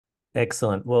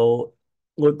Excellent. Well,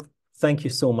 look, thank you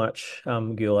so much,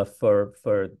 Gyula,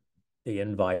 for the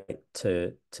invite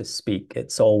to speak.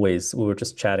 It's always, we were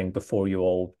just chatting before you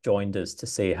all joined us to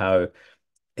say how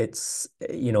it's,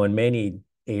 in many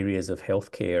areas of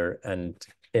healthcare and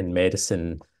in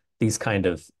medicine, these kind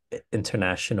of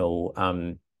international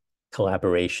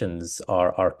collaborations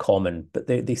are common, but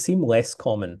they seem less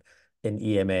common in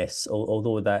EMS,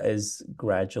 although that is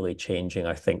gradually changing,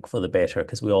 I think, for the better,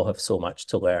 because we all have so much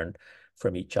to learn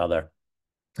from each other.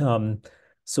 Um,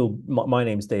 so my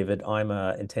name's David. I'm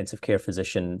an intensive care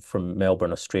physician from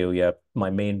Melbourne, Australia. My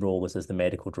main role was as the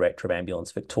medical director of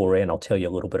Ambulance Victoria, and I'll tell you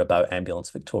a little bit about Ambulance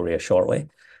Victoria shortly.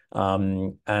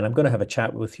 And I'm going to have a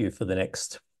chat with you for the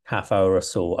next half hour or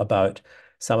so about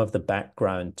some of the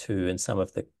background to and some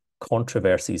of the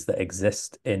controversies that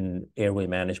exist in airway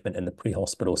management in the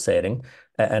pre-hospital setting,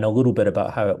 and a little bit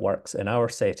about how it works in our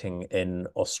setting in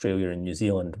Australia and New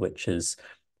Zealand, which is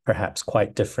perhaps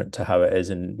quite different to how it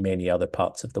is in many other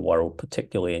parts of the world,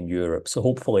 particularly in Europe. So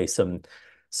hopefully some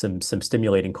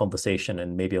stimulating conversation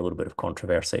and maybe a little bit of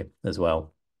controversy as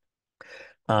well.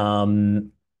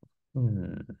 Um,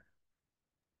 hmm.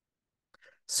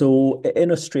 So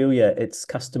in Australia, it's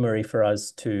customary for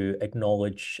us to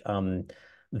acknowledge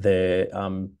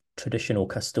the traditional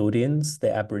custodians,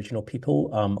 the Aboriginal people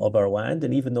of our land.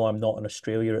 And even though I'm not in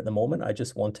Australia at the moment, I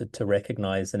just wanted to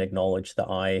recognize and acknowledge that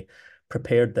I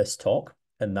prepared this talk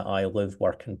and that I live,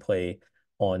 work, and play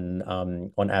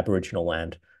on Aboriginal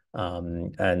land.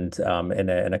 And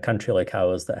in a country like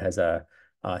ours that has a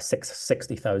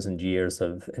 60,000 years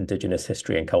of Indigenous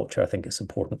history and culture, I think it's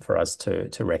important for us to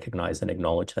recognize and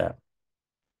acknowledge that.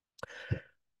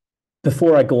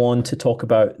 Before I go on to talk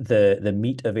about the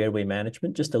meat of airway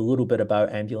management, just a little bit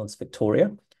about Ambulance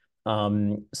Victoria.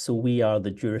 So we are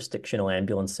the jurisdictional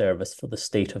ambulance service for the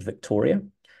state of Victoria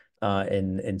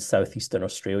in southeastern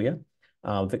Australia.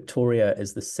 Victoria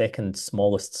is the second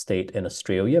smallest state in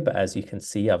Australia, but as you can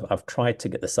see, I've tried to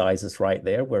get the sizes right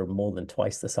there. We're more than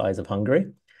twice the size of Hungary,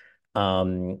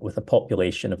 with a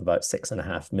population of about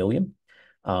 6.5 million.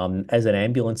 As an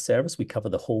ambulance service, we cover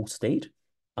the whole state,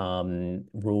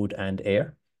 road and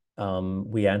air.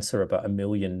 We answer about 1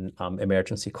 million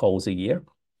emergency calls a year.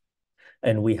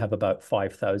 And we have about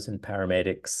 5,000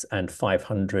 paramedics and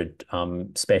 500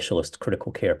 specialist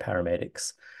critical care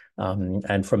paramedics.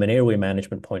 And from an airway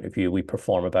management point of view, we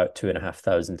perform about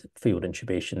 2,500 field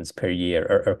intubations per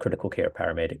year. Our critical care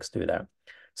paramedics do that.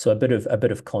 So a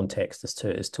bit of context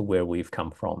as to where we've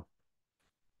come from.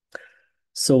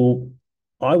 So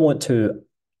I want to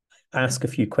ask a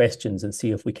few questions and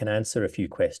see if we can answer a few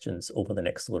questions over the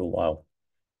next little while.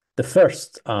 The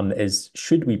first is,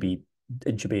 should we be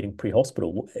intubating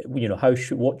pre-hospital?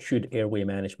 What should airway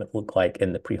management look like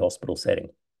in the pre-hospital setting?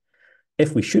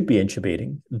 If we should be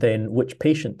intubating, then which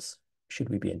patients should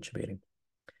we be intubating?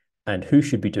 And who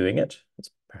should be doing it?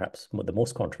 It's perhaps the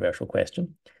most controversial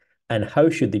question. And how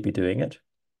should they be doing it?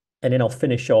 And then I'll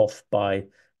finish off by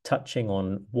touching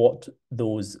on what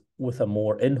those with a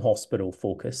more in-hospital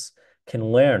focus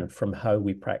can learn from how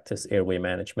we practice airway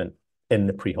management in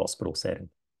the pre-hospital setting.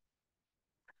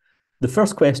 The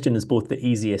first question is both the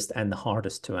easiest and the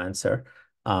hardest to answer.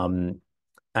 There's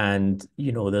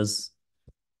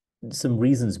some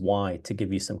reasons why to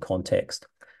give you some context.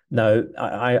 Now,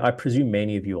 I presume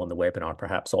many of you on the webinar,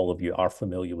 perhaps all of you, are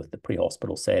familiar with the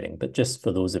pre-hospital setting, but just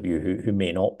for those of you who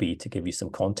may not be, to give you some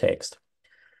context,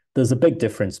 there's a big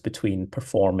difference between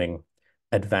performing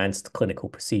advanced clinical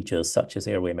procedures such as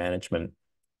airway management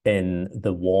in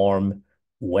the warm,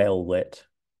 well-lit,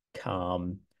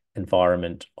 calm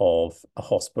environment of a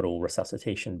hospital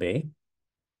resuscitation bay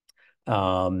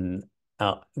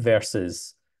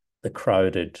versus the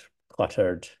crowded,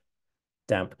 cluttered,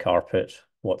 damp carpet.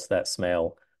 What's that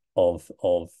smell of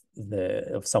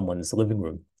someone's living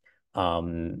room?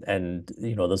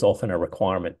 There's often a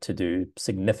requirement to do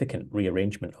significant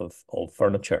rearrangement of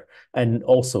furniture. And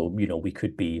also, we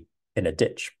could be in a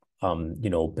ditch,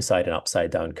 beside an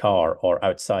upside down car or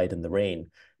outside in the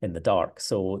rain, in the dark.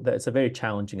 So that's a very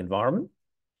challenging environment.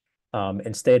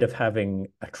 Instead of having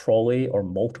a trolley or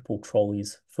multiple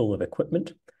trolleys full of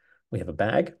equipment, we have a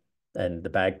bag, and the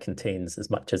bag contains as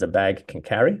much as a bag can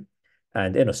carry.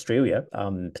 And in Australia,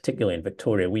 particularly in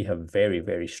Victoria, we have very,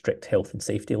 very strict health and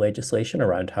safety legislation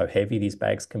around how heavy these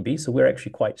bags can be. So we're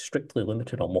actually quite strictly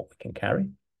limited on what we can carry.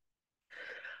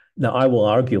 Now, I will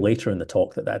argue later in the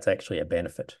talk that that's actually a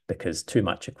benefit, because too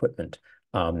much equipment,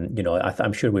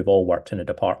 I'm sure we've all worked in a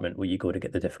department where you go to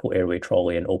get the difficult airway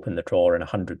trolley and open the drawer and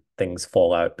 100 things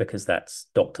fall out because that's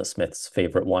Dr. Smith's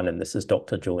favorite one and this is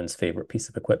Dr. Jones' favorite piece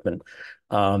of equipment.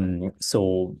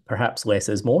 So perhaps less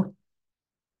is more.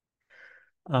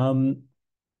 Um,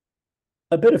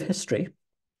 a bit of history.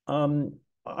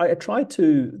 I tried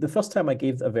to, the first time I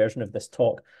gave a version of this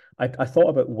talk, I thought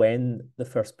about when the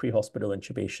first pre-hospital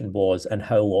intubation was and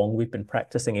how long we've been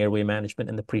practicing airway management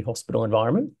in the pre-hospital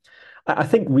environment. I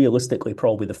think realistically,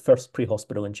 probably the first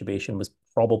pre-hospital intubation was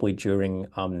probably during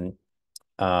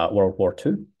World War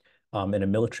II in a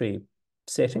military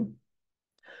setting.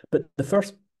 But the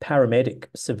first paramedic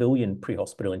civilian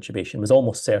pre-hospital intubation was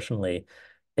almost certainly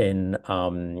in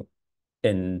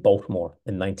Baltimore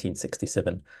in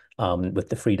 1967 with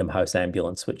the Freedom House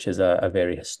Ambulance, which is a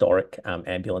very historic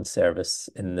ambulance service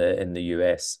in the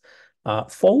US.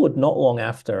 Followed not long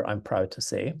after, I'm proud to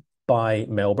say, by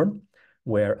Melbourne,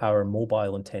 where our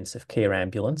mobile intensive care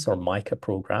ambulance or MICA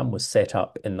program was set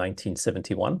up in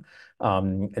 1971.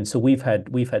 And so we've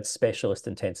had specialist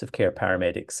intensive care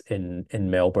paramedics in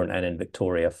Melbourne and in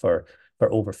Victoria for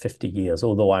over 50 years,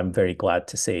 although I'm very glad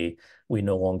to say we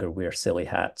no longer wear silly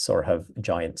hats or have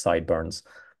giant sideburns.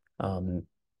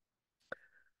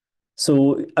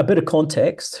 So a bit of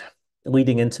context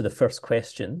leading into the first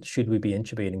question, should we be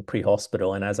intubating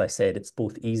pre-hospital? And as I said, it's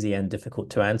both easy and difficult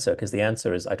to answer because the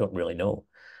answer is I don't really know.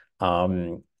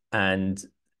 And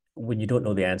when you don't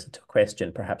know the answer to a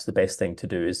question, perhaps the best thing to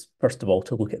do is, first of all,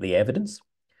 to look at the evidence.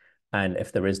 And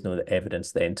if there is no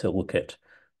evidence, then to look at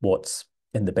what's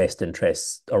in the best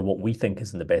interests or what we think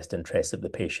is in the best interests of the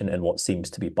patient and what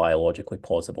seems to be biologically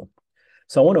plausible.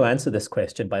 So I want to answer this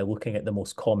question by looking at the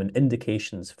most common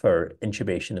indications for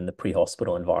intubation in the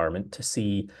pre-hospital environment to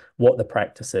see what the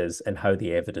practice is and how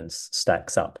the evidence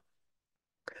stacks up.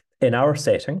 In our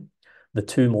setting, the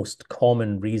two most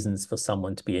common reasons for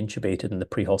someone to be intubated in the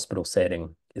pre-hospital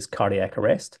setting is cardiac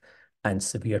arrest and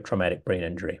severe traumatic brain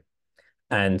injury.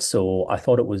 And so I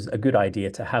thought it was a good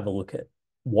idea to have a look at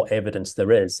what evidence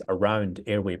there is around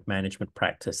airway management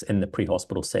practice in the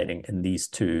pre-hospital setting in these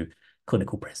two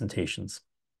clinical presentations.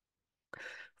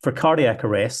 For cardiac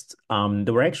arrest,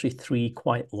 there were actually three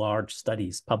quite large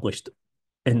studies published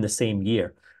in the same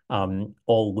year,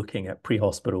 all looking at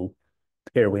pre-hospital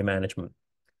airway management.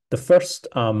 The first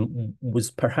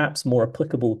was perhaps more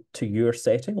applicable to your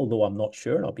setting, although I'm not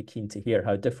sure, and I'll be keen to hear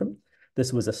how different.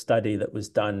 This was a study that was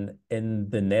done in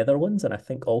the Netherlands, and I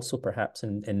think also perhaps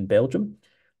in Belgium,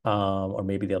 or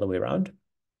maybe the other way around,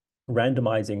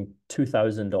 randomizing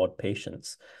 2,000 odd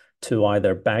patients to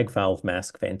either bag valve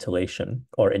mask ventilation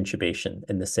or intubation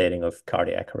in the setting of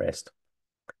cardiac arrest.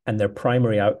 And their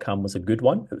primary outcome was a good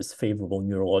one. It was favorable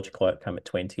neurological outcome at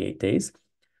 28 days.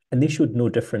 And they showed no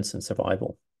difference in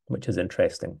survival, which is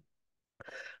interesting.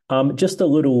 Just a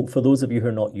little, for those of you who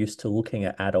are not used to looking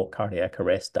at adult cardiac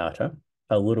arrest data,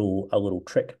 a little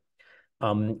trick.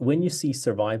 When you see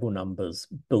survival numbers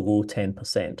below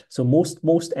 10%, so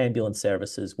most ambulance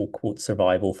services will quote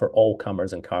survival for all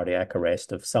comers in cardiac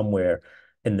arrest of somewhere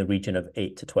in the region of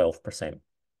 8 to 12%.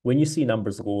 When you see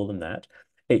numbers lower than that,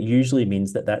 it usually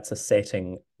means that that's a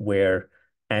setting where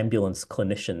ambulance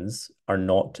clinicians are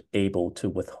not able to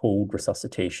withhold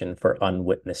resuscitation for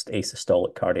unwitnessed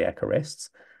asystolic cardiac arrests.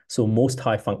 So most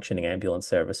high-functioning ambulance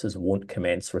services won't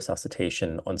commence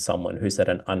resuscitation on someone who's had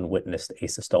an unwitnessed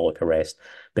asystolic arrest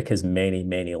because many,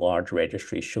 many large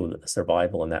registries show that the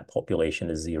survival in that population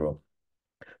is zero.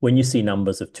 When you see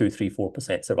numbers of 2, 3,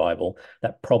 4% survival,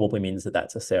 that probably means that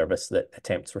that's a service that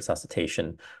attempts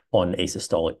resuscitation on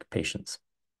asystolic patients.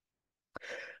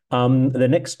 The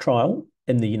next trial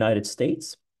in the United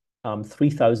States,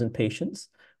 3,000 patients,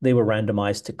 they were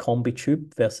randomized to combi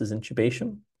tube versus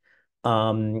intubation.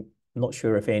 I'm not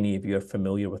sure if any of you are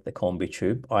familiar with the combi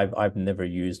tube. I've never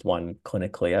used one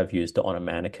clinically. I've used it on a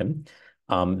mannequin.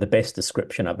 The best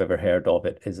description I've ever heard of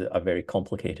it is a very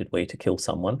complicated way to kill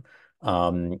someone.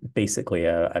 Basically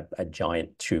a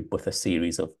giant tube with a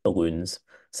series of balloons.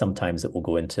 Sometimes it will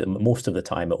go into, most of the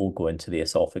time it will go into the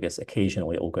esophagus.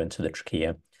 Occasionally it will go into the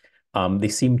trachea. They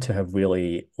seem to have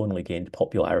really only gained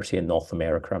popularity in North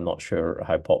America. I'm not sure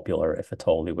how popular, if at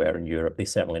all, they were in Europe. They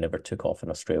certainly never took off in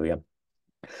Australia.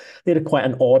 They had quite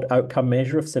an odd outcome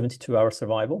measure of 72-hour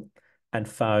survival and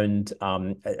found,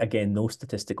 again, no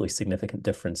statistically significant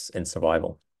difference in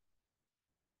survival.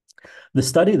 The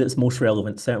study that's most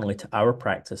relevant, certainly to our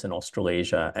practice in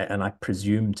Australasia, and I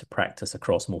presume to practice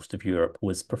across most of Europe,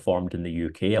 was performed in the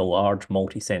UK, a large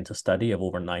multi-center study of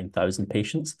over 9,000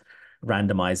 patients,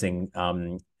 randomizing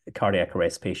cardiac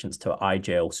arrest patients to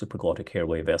iGel supraglottic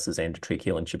airway versus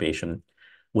endotracheal intubation,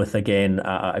 with, again,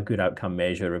 a good outcome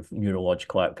measure of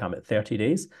neurological outcome at 30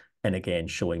 days, and again,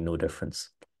 showing no difference.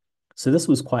 So this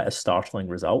was quite a startling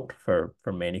result for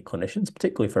many clinicians,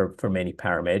 particularly for many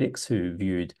paramedics who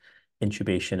viewed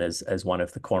intubation as one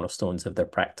of the cornerstones of their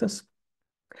practice.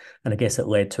 And I guess it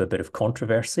led to a bit of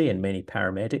controversy in many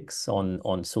paramedics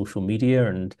on social media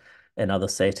and in other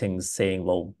settings saying,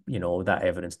 well, you know, that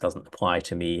evidence doesn't apply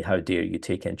to me. How dare you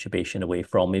take intubation away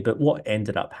from me? But what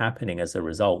ended up happening as a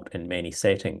result in many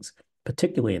settings,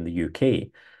 particularly in the UK,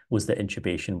 was that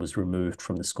intubation was removed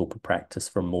from the scope of practice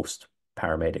for most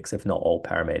paramedics, if not all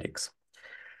paramedics.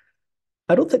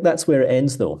 I don't think that's where it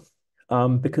ends, though,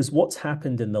 because what's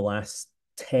happened in the last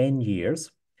 10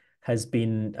 years has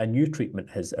been a new treatment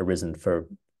has arisen for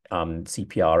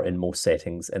CPR in most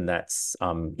settings, and that's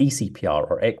eCPR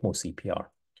or ECMO CPR.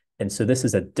 And so this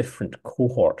is a different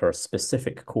cohort or a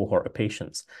specific cohort of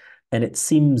patients. And it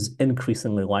seems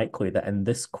increasingly likely that in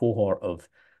this cohort of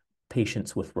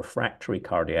patients with refractory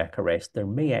cardiac arrest, there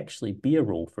may actually be a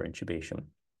role for intubation.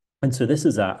 And so this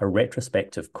is a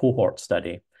retrospective cohort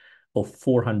study of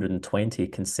 420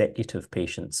 consecutive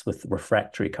patients with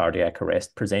refractory cardiac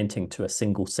arrest presenting to a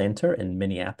single center in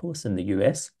Minneapolis in the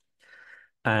US.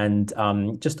 And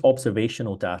just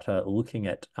observational data looking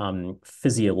at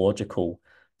physiological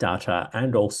data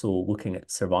and also looking at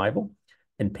survival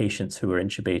in patients who were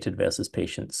intubated versus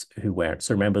patients who weren't.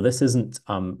 So remember, this isn't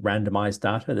randomized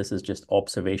data. This is just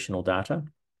observational data.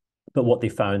 But what they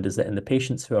found is that in the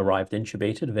patients who arrived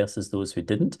intubated versus those who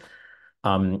didn't,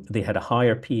 they had a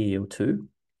higher PaO2,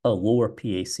 a lower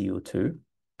PaCO2,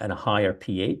 and a higher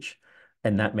pH.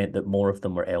 And that meant that more of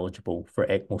them were eligible for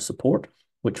ECMO support,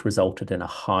 which resulted in a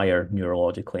higher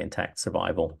neurologically intact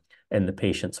survival in the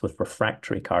patients with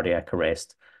refractory cardiac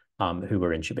arrest who were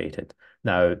intubated.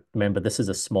 Now, remember, this is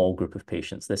a small group of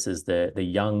patients. This is the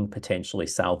young, potentially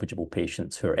salvageable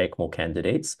patients who are ECMO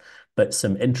candidates, but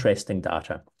some interesting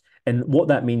data. And what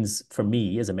that means for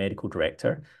me as a medical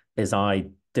director is I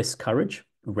discourage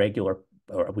regular,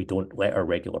 or we don't let our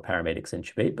regular paramedics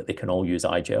intubate, but they can all use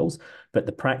iGels. But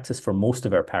the practice for most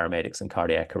of our paramedics in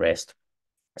cardiac arrest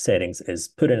settings is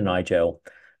put in an iGel.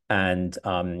 And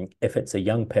if it's a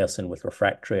young person with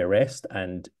refractory arrest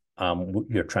and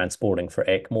you're transporting for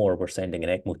ECMO or we're sending an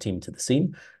ECMO team to the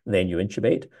scene, then you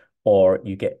intubate. Or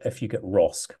if you get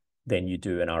ROSC, then you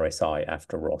do an RSI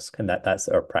after ROSC. And that's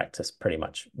our practice pretty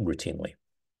much routinely.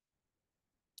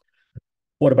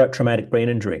 What about traumatic brain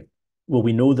injury? Well,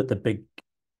 we know that the big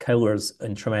killers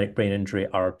in traumatic brain injury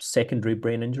are secondary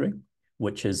brain injury,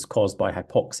 which is caused by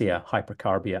hypoxia,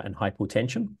 hypercarbia, and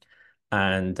hypotension.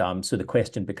 And so the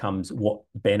question becomes, what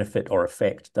benefit or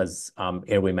effect does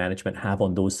airway management have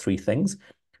on those three things?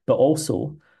 But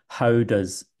also, how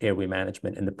does airway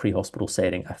management in the pre-hospital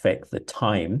setting affect the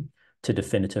time to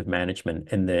definitive management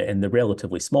in the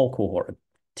relatively small cohort of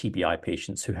TBI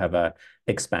patients who have a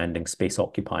expanding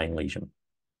space-occupying lesion?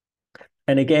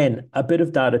 And again, a bit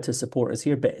of data to support us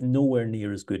here, but nowhere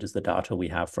near as good as the data we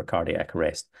have for cardiac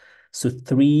arrest. So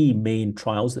three main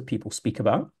trials that people speak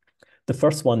about. The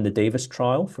first one, the Davis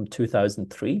trial from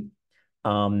 2003,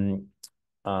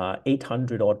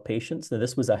 800 odd patients. Now,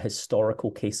 this was a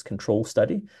historical case control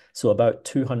study. So about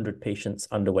 200 patients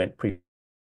underwent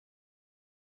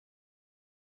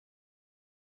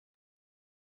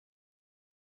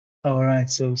All right,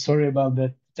 so sorry about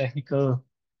that technical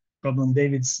problem.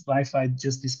 David's Wi-Fi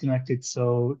just disconnected,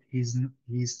 so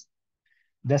he's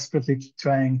desperately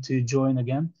trying to join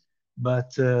again,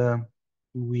 but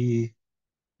we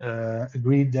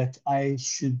agreed that I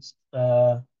should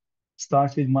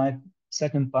start with my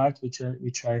second part, which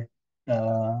I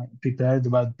prepared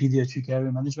about pediatric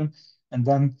area management, and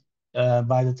then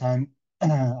by the time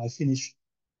I finish,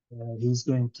 he's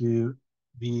going to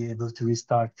be able to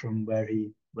restart from where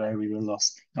we were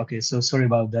lost. Okay, so sorry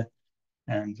about that,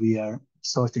 and we are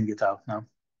sorting it out now.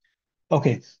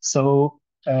 Okay, so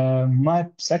my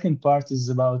second part is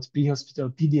about pre-hospital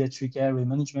pediatric airway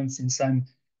management. Since I'm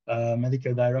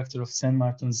medical director of St.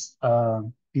 Márton's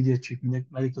pediatric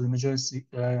medical emergency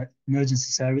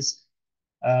service,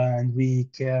 and we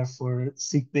care for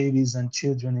sick babies and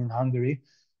children in Hungary.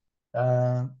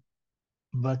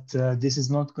 But this is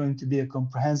not going to be a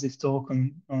comprehensive talk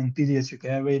on pediatric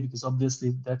airway because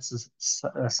obviously that's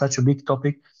such a big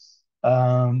topic.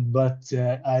 But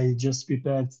I just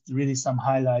prepared really some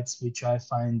highlights which I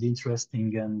find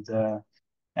interesting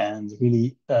and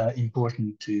really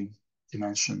important to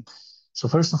mention. So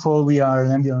first of all, we are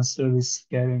an ambulance service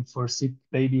caring for sick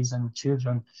babies and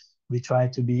children. We try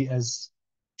to be as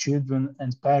children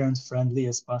and parent friendly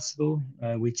as possible,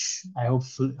 which I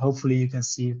hopefully you can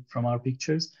see from our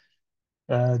pictures.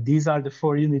 These are the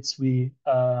four units we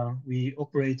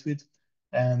operate with,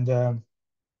 and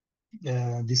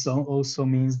this also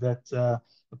means that a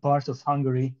part of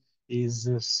Hungary is,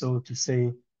 so to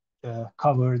say,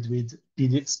 covered with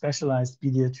specialized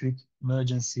pediatric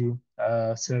emergency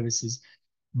services.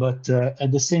 But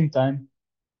at the same time,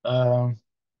 Um,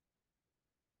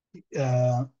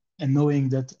 and knowing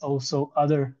that also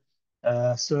other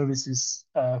services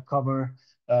cover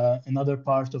another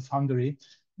part of Hungary.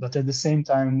 But at the same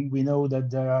time, we know that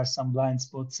there are some blind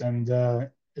spots, and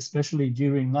especially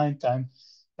during night time,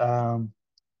 um,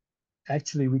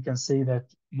 actually we can say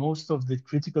that most of the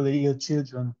critically ill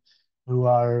children who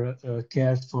are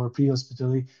cared for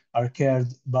pre-hospitally are cared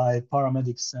by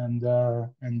paramedics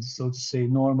and so to say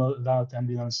normal adult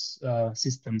ambulance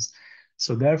systems.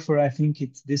 So therefore, I think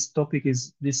this talk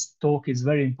is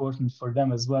very important for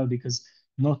them as well, because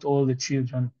not all the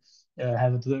children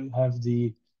have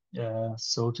the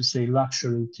so to say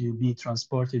luxury to be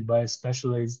transported by a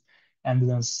specialized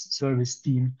ambulance service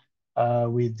team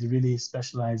with really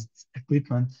specialized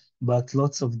equipment, but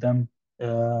lots of them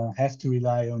have to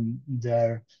rely on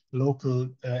their local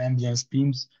ambulance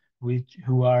teams,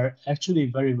 who are actually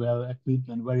very well equipped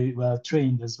and very well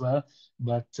trained as well.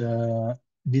 But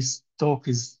this talk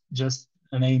is just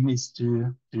an aim is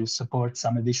to support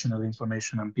some additional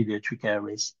information on pediatric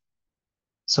airways.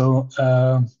 So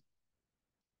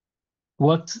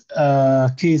what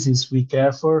cases we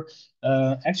care for?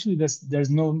 Actually, there's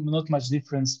not much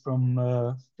difference from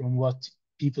what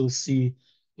people see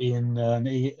in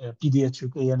a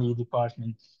pediatric A&E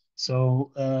department.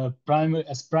 So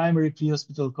primary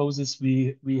pre-hospital causes,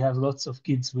 we have lots of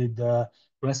kids with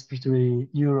respiratory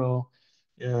neuro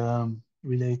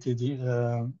related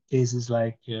cases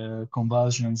like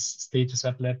convulsions, status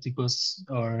epilepticus,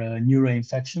 or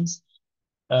neuroinfections.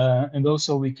 And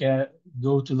also we can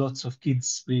go to lots of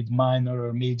kids with minor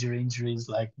or major injuries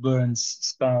like burns,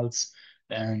 scalds,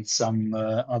 and some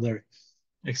other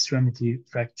extremity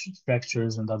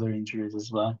fractures and other injuries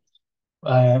as well.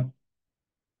 A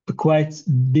quite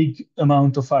big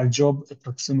amount of our job,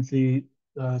 approximately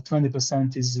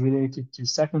 20%, is related to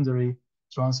secondary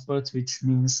transport, which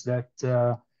means that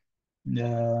uh,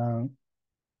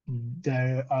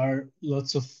 there are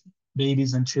lots of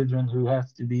babies and children who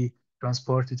have to be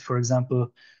transported, for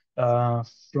example, uh,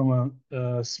 from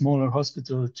a smaller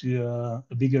hospital to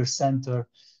a bigger center,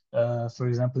 for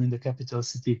example, in the capital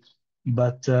city.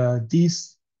 But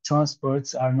these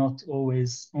transports are not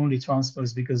always only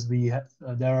transports, because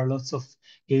there are lots of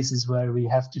cases where we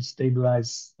have to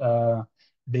stabilize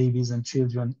babies and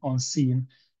children on scene,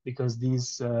 because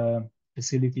these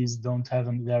facilities don't have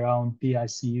their own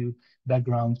PICU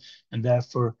background, and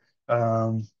therefore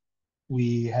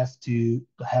we have to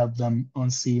help them on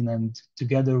scene, and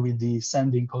together with the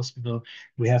sending hospital,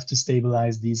 we have to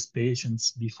stabilize these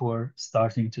patients before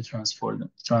starting to transfer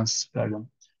them.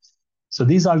 So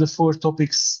these are the four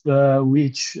topics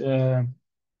which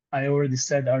I already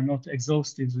said are not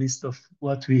exhaustive list of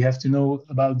what we have to know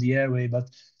about the airway, but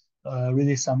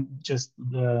really some just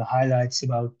the highlights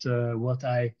about what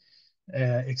I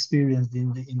experienced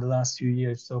in the last few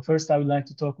years. So first, I would like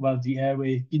to talk about the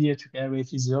airway, pediatric airway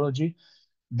physiology,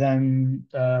 then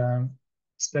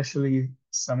especially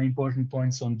some important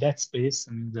points on dead space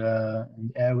and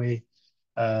airway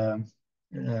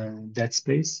dead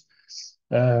space.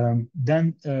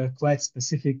 Then quite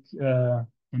specific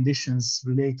conditions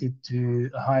related to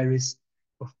a high risk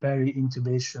of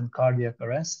peri-intubation cardiac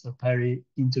arrest or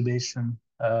peri-intubation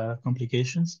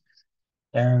complications.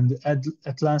 And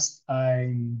at last,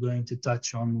 I'm going to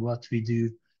touch on what we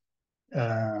do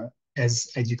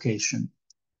as education.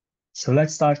 So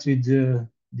let's start with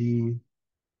the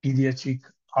pediatric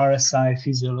RSI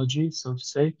physiology, so to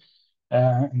say.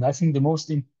 And I think the most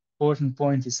important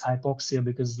point is hypoxia,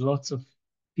 because lots of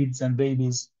kids and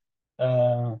babies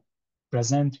uh,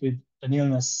 present with an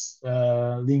illness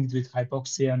linked with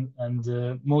hypoxia,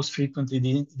 and most frequently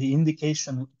the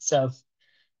indication itself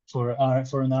for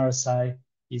an RSI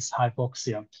is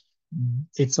hypoxia.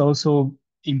 It's also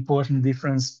important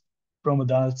difference from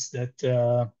adults that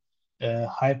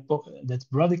that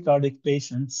bradycardic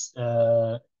patients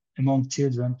among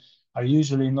children are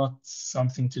usually not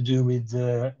something to do with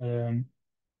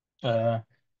uh,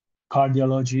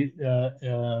 cardiology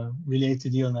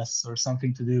related illness or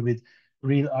something to do with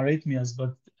real arrhythmias,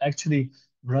 but actually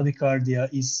bradycardia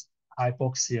is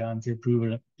hypoxia until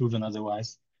proven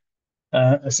otherwise.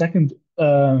 A second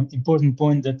important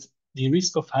point, that the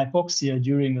risk of hypoxia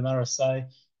during an RSI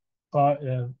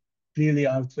clearly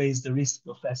outweighs the risk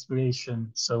of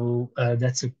aspiration. So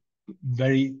that's a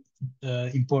very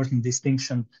important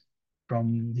distinction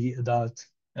from the adult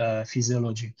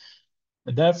physiology.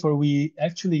 Therefore, we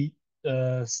actually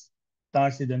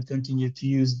started and continue to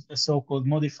use a so-called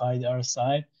modified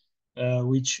RSI,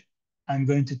 which I'm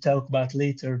going to talk about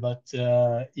later, but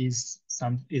is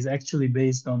actually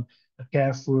based on a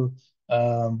careful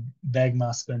bag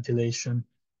mask ventilation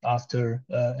after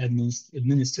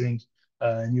administering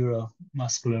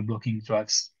neuromuscular blocking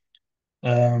drugs.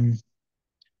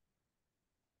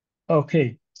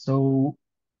 Okay, so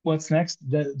what's next?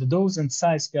 The dose and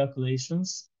size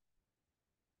calculations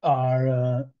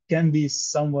are can be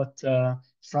somewhat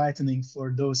frightening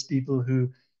for those people who,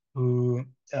 who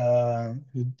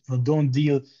don't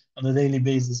deal on a daily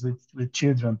basis with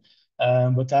children.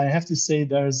 But I have to say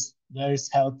there is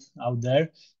help out there.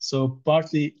 So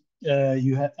partly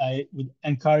I would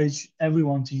encourage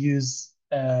everyone to use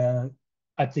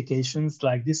applications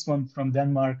like this one from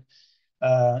Denmark.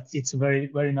 It's a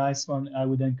very nice one. I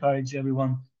would encourage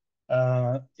everyone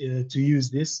to use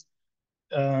this.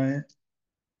 Uh,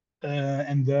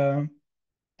 and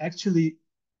actually,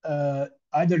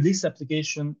 either this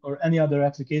application or any other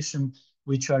application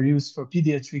which are used for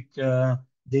pediatric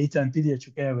data and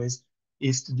pediatric airways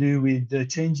is to do with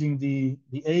changing the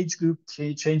age group,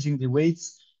 changing the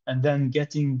weights, and then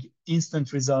getting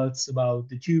instant results about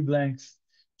the tube length,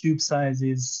 tube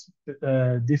sizes,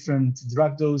 different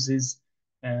drug doses,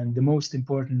 and the most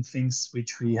important things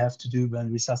which we have to do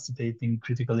when resuscitating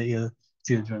critically ill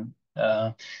children.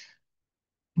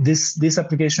 This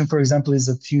application, for example, is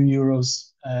a few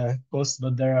euros cost,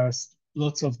 but there are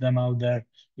lots of them out there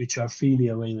which are freely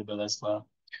available as well.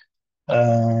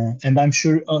 And I'm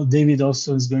sure David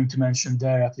also is going to mention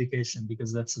their application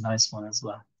because that's a nice one as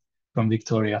well from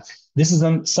Victoria. This is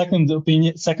a second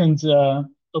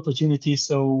opportunity.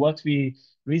 So what we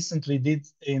recently did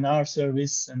in our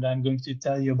service, and I'm going to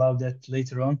tell you about that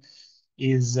later on,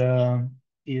 is a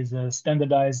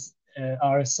standardized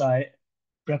RSI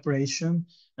preparation.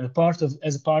 And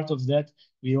as a part of that,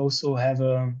 we also have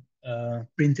a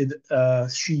printed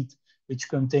sheet which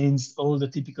contains all the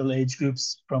typical age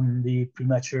groups from the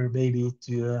premature baby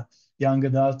to a young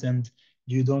adult, and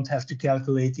you don't have to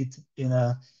calculate it in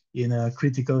a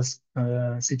critical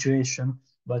situation,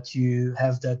 but you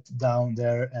have that down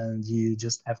there and you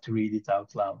just have to read it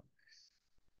out loud.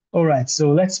 All right,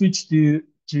 so let's switch to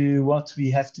what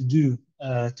we have to do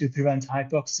to prevent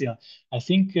hypoxia. I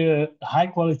think high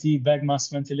quality bag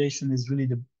mask ventilation is really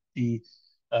the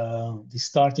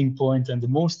starting point and the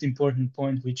most important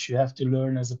point which you have to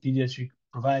learn as a pediatric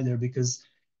provider, because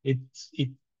it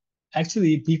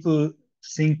actually people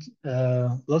think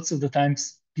lots of the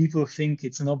times people think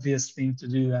it's an obvious thing to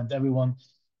do and everyone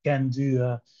can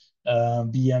do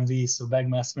BMV, so bag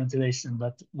mask ventilation.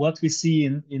 But what we see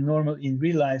in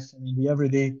real life and in the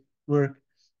everyday work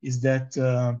is that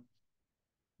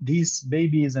these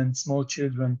babies and small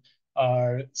children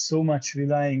are so much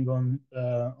relying on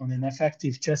an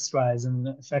effective chest rise and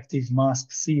an effective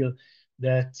mask seal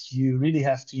that you really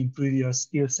have to improve your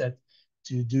skill set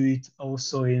to do it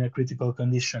also in a critical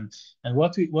condition. And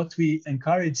what we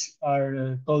encourage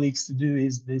our colleagues to do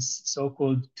is this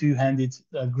so-called two-handed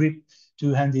grip,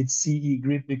 two-handed CE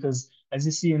grip, because as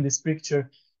you see in this picture,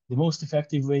 the most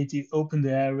effective way to open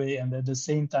the airway and at the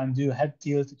same time do a head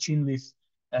tilt, chin lift,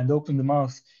 and open the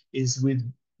mouth is with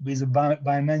a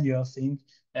bimanual thing.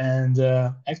 And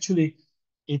actually,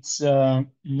 it's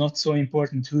not so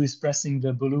important who is pressing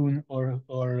the balloon,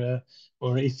 or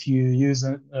if you use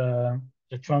a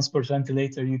transport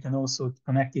ventilator, you can also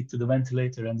connect it to the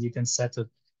ventilator and you can set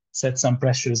some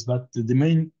pressures. But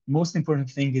the most important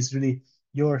thing is really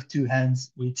your two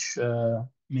hands, which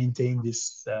maintain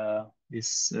this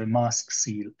mask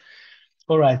seal.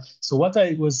 All right. So what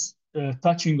I was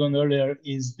touching on earlier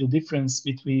is the difference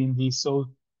between the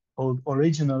so-called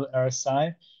original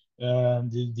RSI,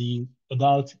 the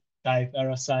adult type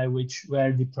RSI,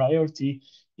 where the priority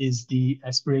is the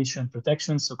aspiration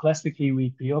protection. So classically,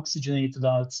 we pre-oxygenate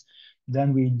adults,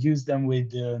 then we induce them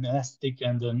with an anesthetic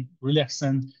and then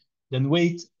relaxant, then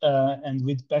wait, and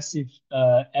with passive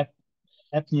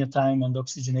apnea time and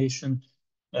oxygenation,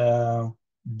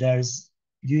 there's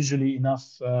usually enough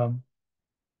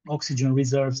oxygen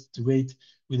reserves to wait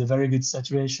with a very good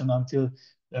saturation until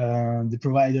the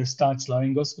provider starts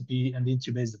laryngoscopy and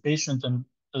intubates the patient, and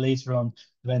later on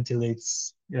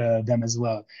ventilates them as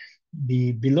well.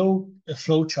 The below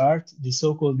flow chart, the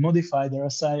so-called modified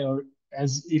RSI, or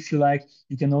as if you like,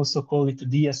 you can also call it a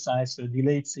DSI, so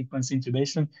delayed sequence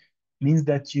intubation, means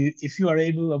that if you are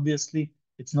able, obviously,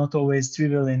 it's not always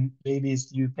trivial in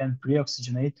babies, you can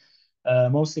pre-oxygenate.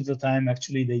 Most of the time,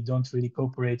 actually, they don't really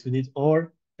cooperate with it,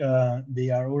 or they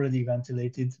are already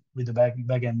ventilated with the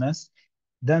bag and mask.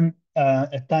 Then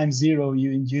at time zero,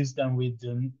 you induce them with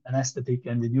an anesthetic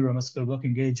and the neuromuscular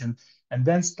blocking agent, and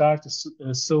then start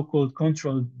a so-called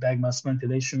controlled bag mask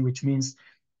ventilation, which means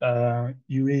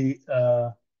you really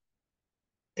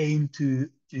aim to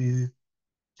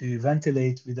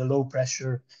ventilate with a low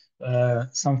pressure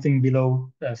something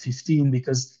below 15,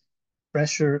 because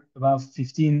pressure above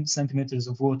 15 centimeters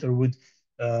of water would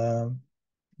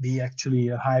be actually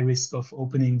a high risk of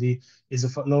opening the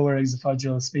lower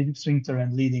esophageal sphincter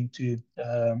and leading to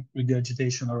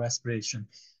regurgitation or aspiration.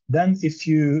 Then if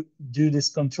you do this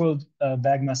controlled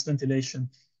bag mask ventilation,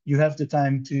 you have the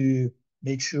time to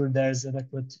make sure there's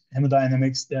adequate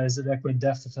hemodynamics, there's adequate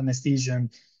depth of anesthesia and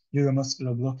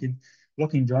neuromuscular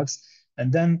blocking drugs.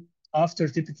 And then after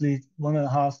typically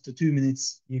 1.5 to 2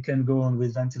 minutes, you can go on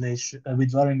with ventilation,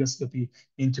 with laryngoscopy,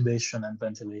 intubation, and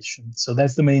ventilation. So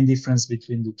that's the main difference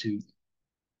between the two.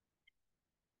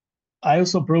 I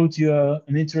also brought you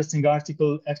an interesting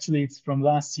article. Actually, it's from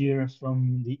last year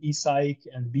from the ESAIC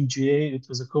and BGA. It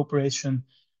was a cooperation.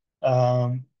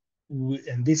 And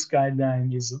this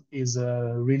guideline is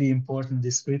a really important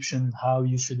description how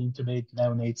you should intubate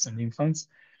neonates and infants.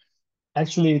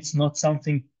 Actually, it's not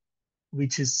something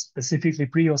which is specifically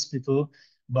pre-hospital,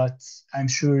 but I'm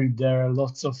sure there are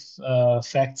lots of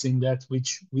facts in that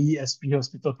which we as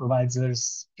pre-hospital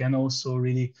providers can also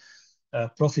really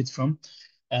profit from.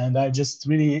 And I just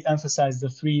really emphasize the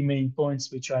 3 main points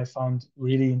which I found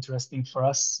really interesting for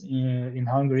us in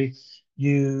Hungary.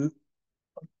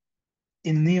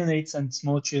 In neonates and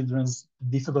small children's,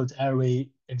 difficult airway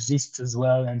exists as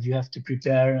well, and you have to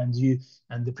prepare, and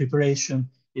the preparation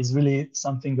is really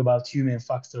something about human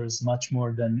factors much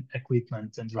more than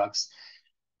equipment and drugs.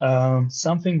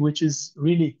 Something which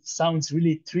sounds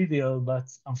really trivial, but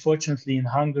unfortunately in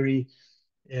Hungary,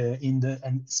 and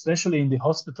especially in the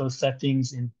hospital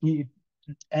settings, in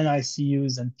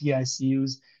NICUs and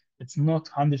PICUs, it's not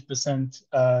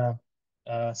 100%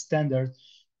 standard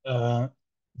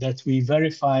that we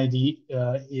verify the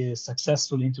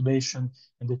successful intubation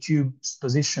and the tube's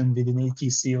position within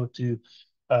ATCO2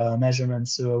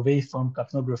 measurements, so away from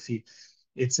capnography.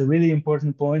 It's a really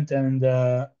important point, and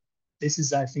this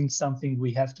is, I think, something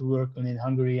we have to work on in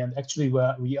Hungary, and actually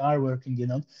we are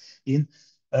working on it.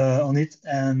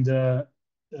 And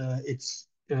it's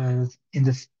in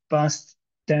the past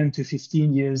 10 to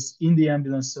 15 years in the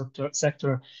ambulance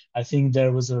sector, I think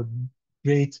there was a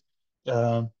great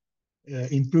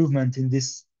improvement in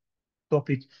this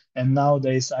topic. And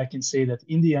nowadays, I can say that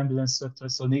in the ambulance sector,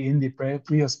 so in the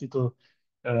pre-hospital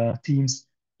teams,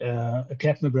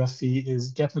 capnography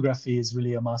is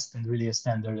really a must and really a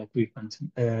standard equipment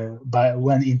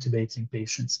when intubating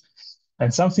patients.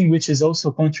 And something which is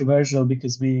also controversial,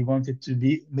 because we wanted to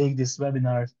make this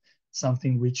webinar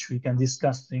something which we can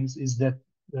discuss things, is that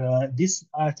this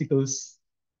article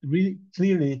really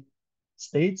clearly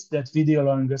states that video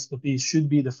laryngoscopy should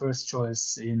be the first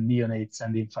choice in neonates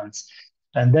and infants.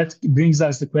 And that brings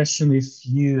us the question if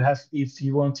you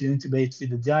want to intubate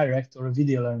with a direct or a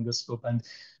video laryngoscope. And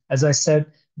as I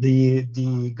said, the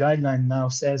guideline now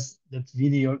says that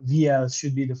VL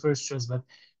should be the first choice. But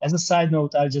as a side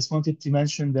note, I just wanted to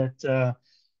mention that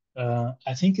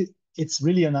I think it's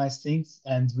really a nice thing,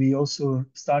 and we also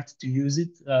started to use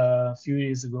it a few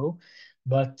years ago.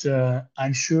 But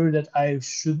I'm sure that I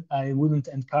wouldn't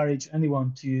encourage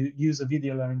anyone to use a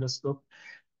video laryngoscope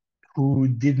who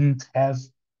didn't have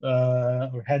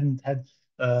or hadn't had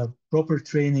proper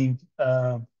training,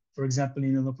 for example,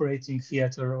 in an operating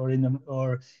theater or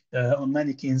on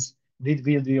mannequins with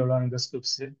video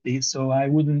laryngoscopy. So I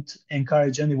wouldn't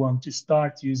encourage anyone to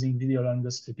start using video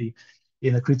laryngoscopy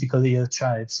in a critically ill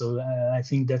child. So I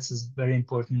think that's a very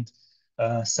important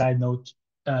side note.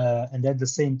 And at the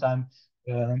same time,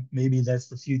 maybe that's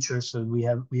the future. So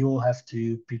we all have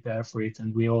to prepare for it,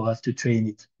 and we all have to train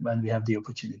it when we have the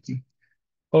opportunity.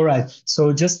 All right.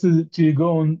 So just to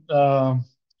go on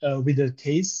with the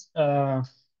case,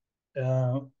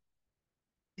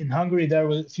 in Hungary,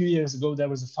 a few years ago, there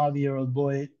was a 5-year-old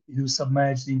boy who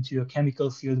submerged into a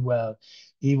chemical-filled well.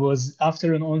 He was,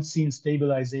 after an on-scene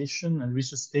stabilization and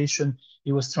resuscitation,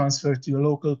 he was transferred to a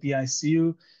local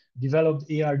PICU,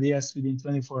 developed ARDS within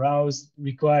 24 hours,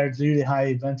 required really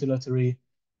high ventilatory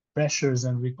pressures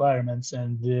and requirements,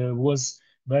 and was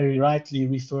very rightly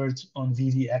referred on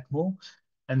VV ECMO,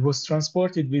 and was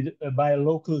transported by a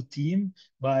local team,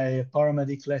 by a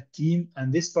paramedic-led team.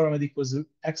 And this paramedic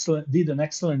did an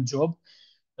excellent job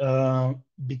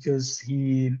because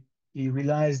he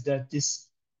realized that this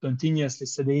continuously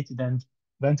sedated and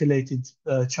ventilated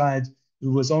child,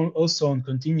 who was also on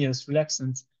continuous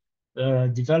relaxant,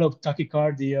 developed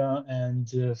tachycardia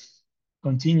and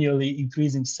continually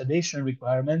increasing sedation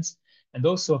requirements, and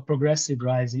also a progressive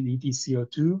rise in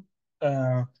EtCO2,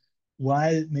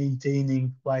 while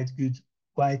maintaining quite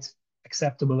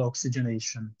acceptable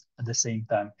oxygenation at the same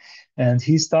time. And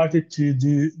he started to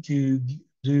do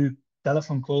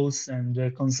telephone calls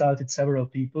and consulted several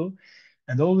people.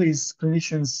 And always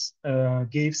clinicians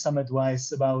gave some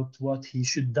advice about what he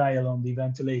should dial on the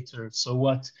ventilator. So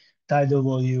what tidal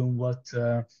volume, what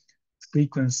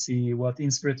frequency, what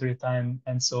inspiratory time,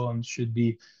 and so on should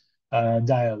be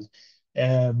dialed.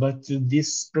 But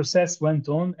this process went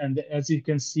on, and as you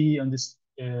can see on this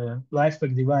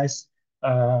LifePack device,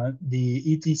 the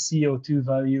ETCO2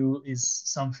 value is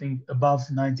something above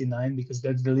 99 because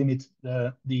that's the limit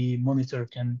the monitor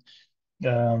can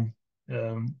um,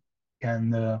 um,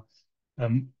 can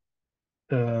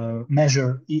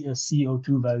measure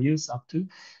CO2 values up to.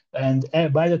 And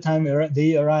by the time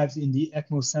they arrived in the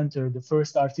ECMO center, the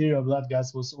first arterial blood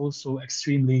gas was also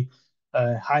extremely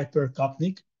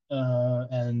hypercapnic,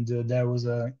 and there was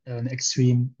an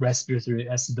extreme respiratory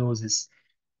acidosis.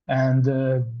 And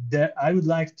I would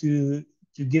like to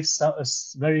give a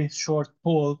very short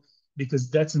poll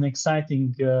because that's an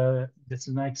exciting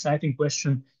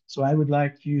question. So I would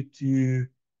like you to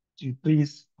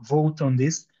please vote on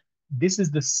this. This is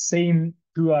the same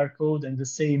QR code and the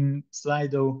same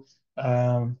Slido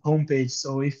homepage.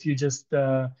 So if you just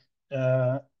go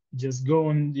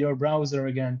on your browser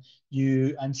again,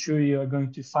 I'm sure you are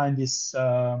going to find this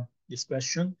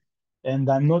question. And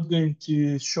I'm not going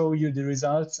to show you the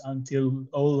results until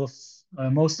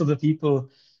most of the people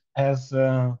have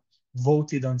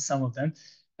voted on some of them.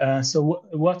 So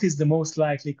what is the most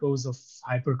likely cause of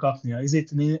hypercapnia? Is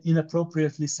it an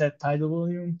inappropriately set tidal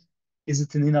volume? Is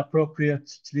it an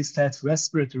inappropriately set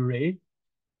respiratory rate?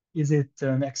 Is it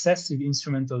an excessive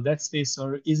instrumental dead space,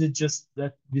 or is it just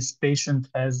that this patient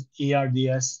has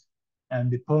ARDS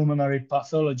and the pulmonary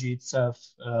pathology itself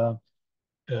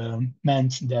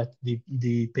meant that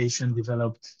the patient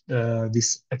developed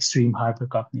this extreme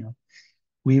hypercapnia?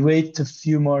 We wait a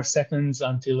few more seconds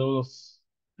until all of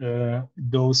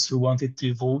those who wanted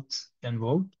to vote can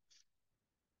vote.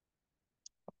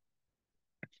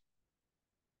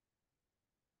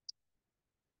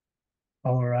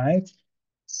 All right.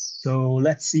 So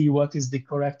let's see what is the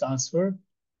correct answer.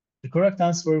 The correct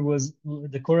answer was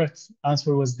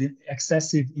the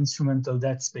excessive instrumental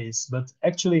dead space. But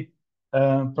actually,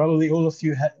 probably all of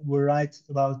you were right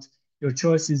about your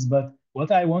choices. But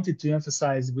what I wanted to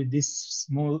emphasize with this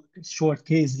small short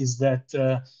case is that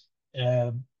uh,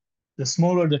 the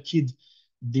smaller the kid,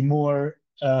 the more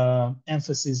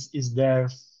emphasis is there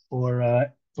for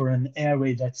an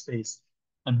airway dead space,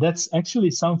 and that's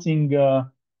actually something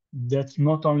that's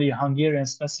not only a Hungarian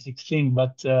specific thing,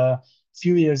 but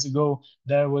few years ago,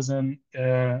 there was a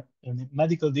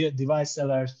medical device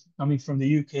seller coming from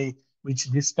the UK, which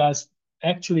discussed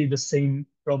actually the same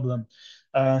problem.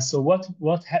 So what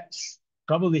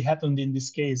probably happened in this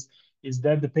case is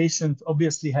that the patient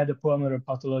obviously had a pulmonary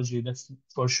pathology, that's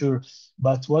for sure.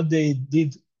 But what they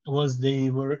did was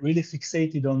they were really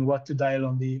fixated on what to dial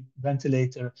on the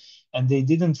ventilator, and they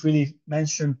didn't really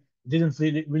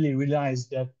really realize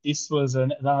that this was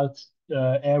an adult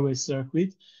airway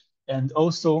circuit, and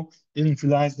also didn't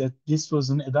realize that this was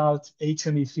an adult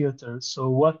HME filter. So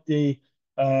what they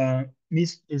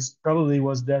missed is probably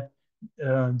was that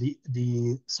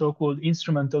the so-called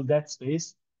instrumental dead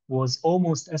space was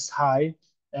almost as high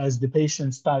as the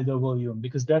patient's tidal volume,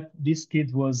 because this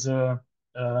kid was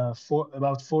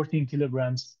about 14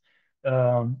 kilograms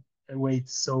weight.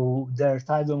 So their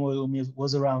tidal volume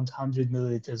was around 100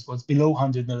 milliliters, was below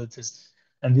 100 milliliters.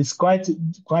 And it's quite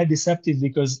deceptive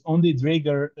because on the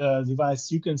Draeger device,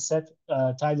 you can set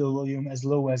tidal volume as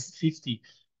low as 50,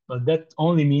 but that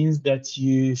only means that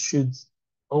you should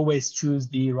always choose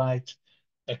the right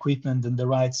equipment and the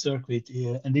right circuit.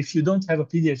 And if you don't have a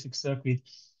pediatric circuit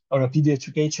or a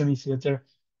pediatric HME filter,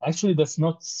 actually that's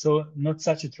not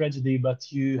such a tragedy,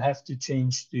 but you have to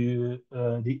change to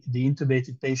the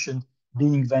intubated patient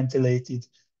being ventilated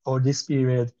for this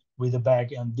period with a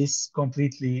bag, and this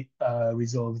completely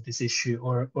resolves this issue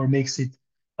or makes it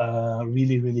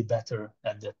really better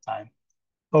at that time.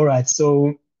 All right,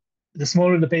 so the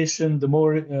smaller the patient, the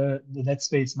more the dead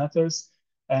space matters,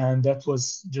 and that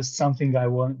was just something I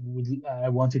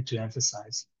wanted to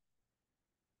emphasize.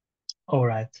 All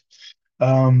right,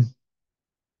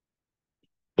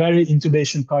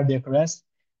 peri-intubation cardiac arrest.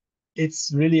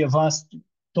 It's really a vast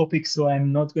topic, so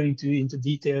I'm not going to into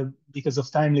detail because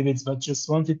of time limits, but just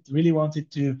really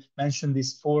wanted to mention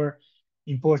these four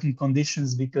important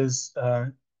conditions because,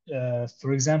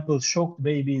 for example, shocked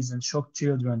babies and shocked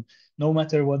children, no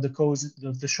matter what the cause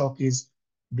of the shock is,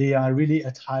 they are really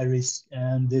at high risk.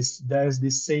 And there's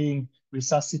this saying,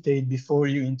 resuscitate before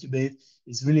you intubate,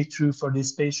 is really true for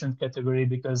this patient category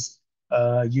because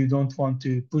you don't want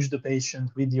to push the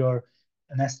patient with your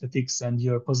anesthetics and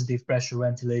your positive pressure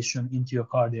ventilation into your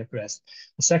cardiac arrest.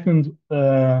 The second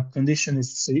condition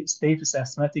is status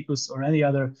asthmaticus, or any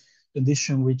other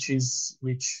condition which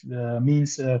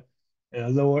means a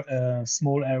lower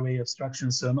small airway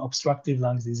obstruction, so an obstructive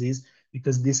lung disease,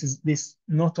 because this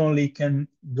not only can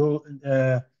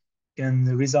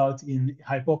result in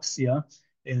hypoxia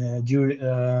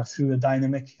through a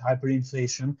dynamic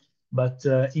hyperinflation, but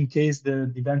in case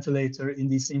the ventilator in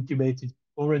this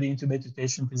already intubated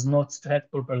patient is not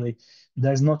set properly,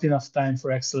 there's not enough time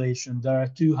for exhalation, there are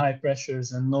too high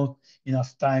pressures and not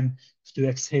enough time to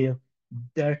exhale,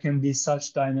 there can be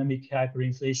such dynamic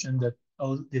hyperinflation that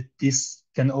this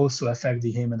can also affect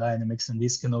the hemodynamics, and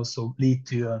this can also lead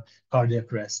to a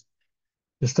cardiac arrest.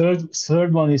 The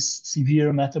third one is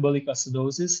severe metabolic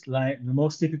acidosis. Like the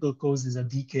most typical cause is a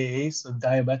DKA, so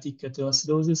diabetic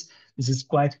ketoacidosis. This is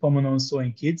quite common also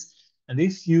in kids. And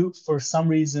if you, for some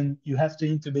reason, you have to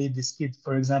intubate this kid,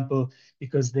 for example,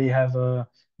 because they have a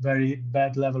very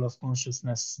bad level of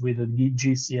consciousness with a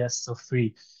GCS of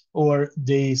 3, or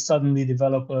they suddenly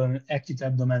develop an acute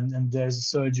abdomen and there's a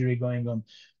surgery going on,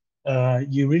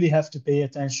 you really have to pay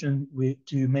attention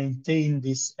to maintain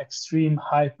this extreme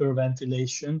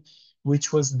hyperventilation,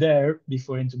 which was there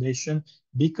before intubation,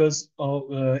 because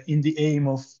in the aim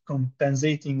of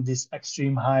compensating this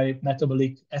extreme high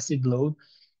metabolic acid load.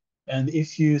 And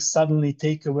if you suddenly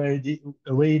take away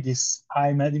this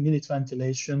high minute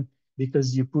ventilation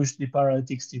because you push the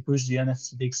paralytics, you push the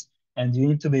anesthetics, and you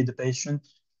intubate the patient,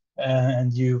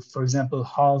 and you, for example,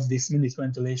 halve this minute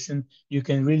ventilation, you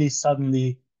can really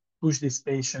suddenly push this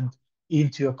patient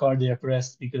into a cardiac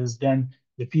arrest, because then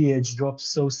the pH drops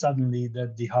so suddenly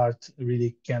that the heart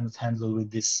really cannot handle with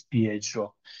this pH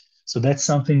drop. So that's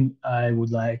something I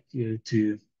would like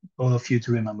to all of you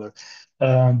to remember.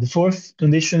 The fourth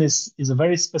condition is a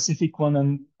very specific one,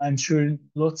 and I'm sure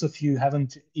lots of you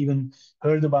haven't even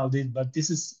heard about it, but this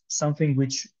is something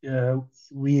which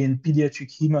we in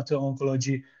pediatric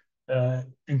hemato-oncology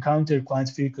encounter quite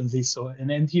frequently. So an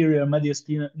anterior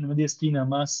mediastinal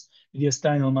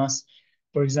mass,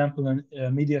 for example, a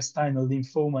mediastinal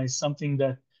lymphoma is something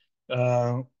that,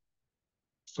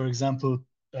 for example,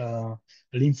 a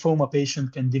lymphoma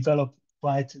patient can develop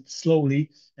quite slowly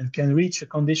and can reach a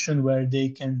condition where they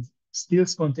can still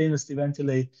spontaneously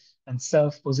ventilate and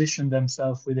self-position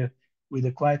themselves with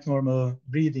a quite normal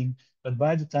breathing. But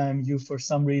by the time you, for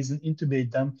some reason, intubate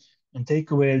them and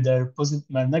take away their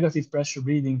negative pressure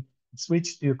breathing,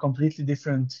 switch to a completely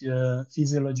different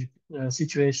physiologic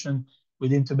situation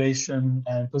with intubation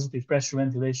and positive pressure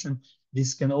ventilation,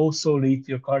 this can also lead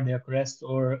to a cardiac arrest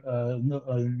or a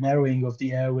narrowing of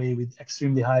the airway with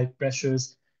extremely high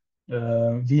pressures,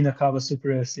 vena cava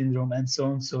superior syndrome, and so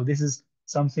on. So this is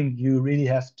something you really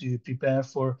have to prepare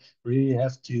for, really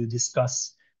have to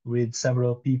discuss with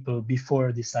several people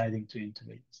before deciding to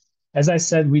intubate. As I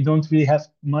said, we don't really have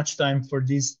much time for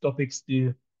these topics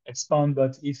to expound,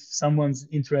 but if someone's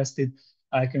interested,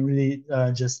 I can really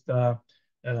just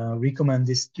recommend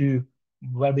these 2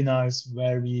 webinars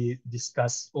where we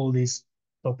discuss all these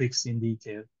topics in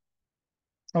detail.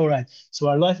 All right, so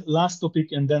our last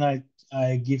topic, and then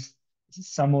I give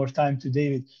some more time to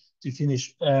David to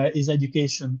finish, is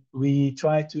education. We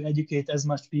try to educate as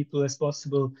much people as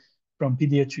possible from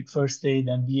pediatric first aid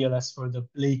and BLS for the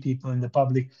lay people in the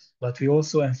public, but we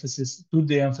also put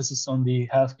the emphasis on the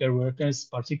healthcare workers,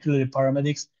 particularly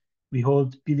paramedics. We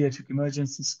hold pediatric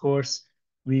emergencies course.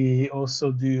 We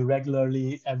also do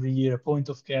regularly every year a point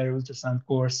of care ultrasound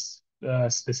course,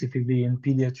 specifically in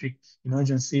pediatric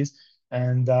emergencies.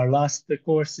 And our last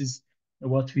course is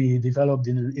what we developed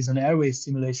is an airway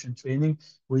simulation training,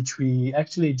 which we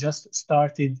actually just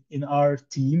started in our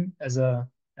team as a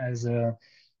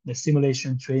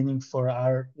simulation training for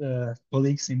our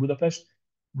colleagues in Budapest.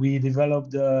 We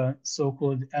developed the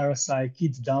so-called RSI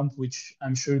Kids Dump, which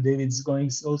I'm sure David's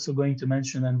also going to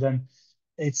mention, and then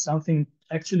it's something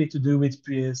actually to do with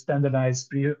standardized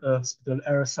pre-hospital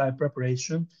RSI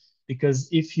preparation, because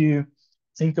if you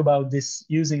think about this,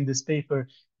 using this paper,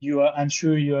 I'm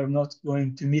sure you are not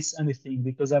going to miss anything,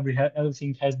 because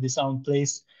everything has this own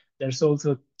place. There's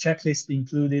also a checklist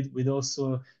included with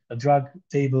also a drug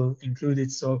table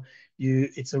included. So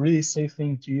it's a really safe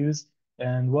thing to use.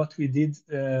 And what we did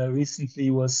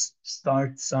recently was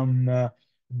start some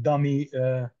dummy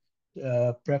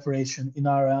preparation in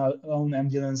our own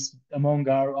ambulance among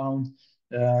our own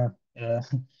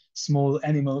small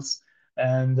animals,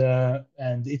 and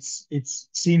it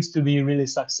seems to be really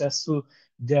successful.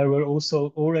 There were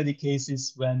also already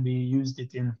cases when we used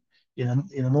it in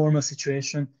a normal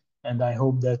situation, and I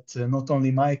hope that not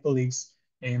only my colleagues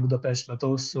in Budapest, but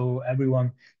also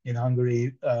everyone in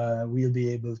Hungary will be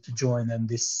able to join, and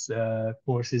this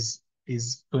course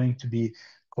is going to be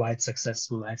quite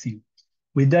successful, I think.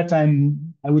 With that,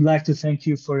 I would like to thank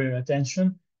you for your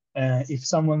attention. If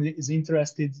someone is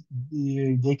interested,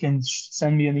 they can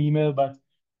send me an email, but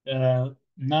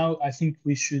now I think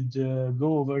we should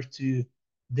go over to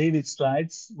David's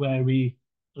slides where we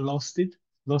lost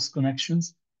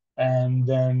connections, and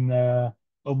then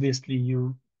obviously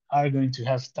you are going to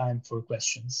have time for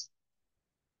questions.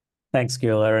 Thanks,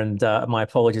 Gyula, and my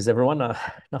apologies, everyone.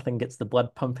 Nothing gets the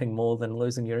blood pumping more than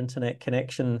losing your internet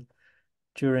connection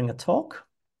during a talk.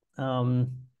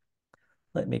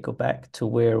 Let me go back to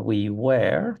where we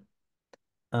were.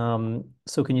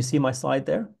 So can you see my slide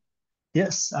there?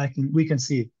 Yes, we can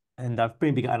see it. And I've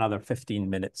maybe got another 15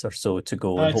 minutes or so to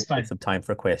go, Oh, and it's hopefully fine. some time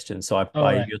for questions. So All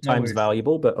right, your no time's worries.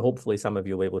 valuable, but hopefully some of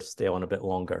you will be able to stay on a bit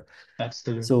longer.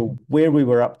 Absolutely. So where we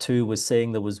were up to was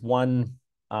saying there was one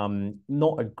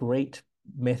not a great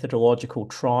methodological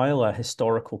trial, a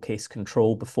historical case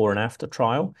control before and after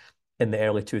trial in the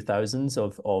early 2000s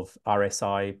of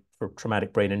RSI for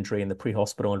traumatic brain injury in the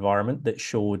pre-hospital environment that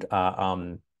showed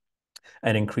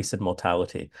an increase in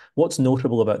mortality. What's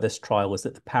notable about this trial is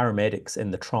that the paramedics in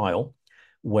the trial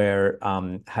were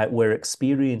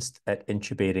experienced at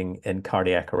intubating in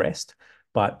cardiac arrest,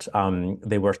 but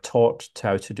they were taught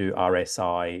how to do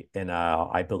RSI in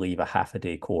I believe, a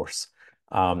half-a-day course.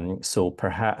 So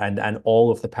perhaps, and all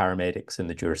of the paramedics in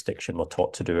the jurisdiction were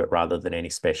taught to do it rather than any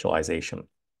specialization.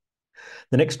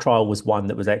 The next trial was one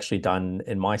that was actually done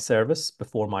in my service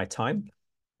before my time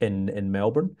in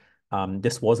Melbourne.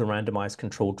 This was a randomized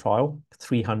controlled trial,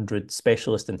 300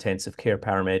 specialist intensive care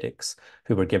paramedics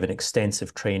who were given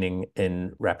extensive training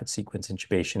in rapid sequence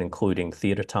intubation, including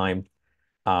theatre time.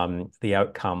 The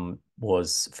outcome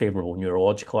was favorable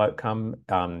neurological outcome,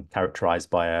 characterized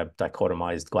by a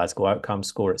dichotomized Glasgow outcome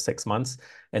score at 6 months,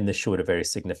 and this showed a very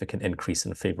significant increase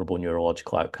in favorable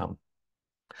neurological outcome.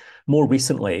 More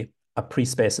recently, a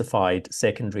pre-specified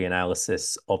secondary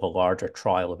analysis of a larger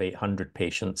trial of 800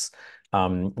 patients,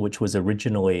 which was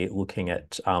originally looking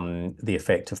at the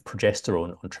effect of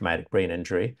progesterone on traumatic brain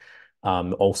injury,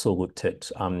 also looked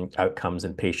at outcomes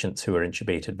in patients who were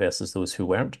intubated versus those who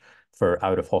weren't for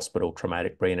out-of-hospital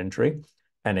traumatic brain injury,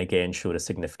 and again showed a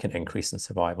significant increase in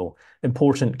survival.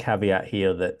 Important caveat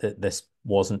here that this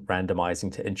wasn't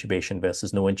randomizing to intubation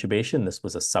versus no intubation. This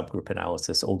was a subgroup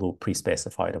analysis, although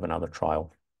pre-specified of another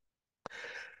trial.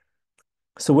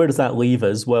 So where does that leave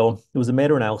us? Well, there was a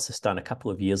meta-analysis done a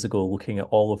couple of years ago looking at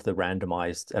all of the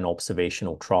randomized and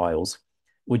observational trials.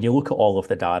 When you look at all of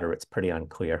the data, it's pretty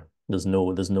unclear. There's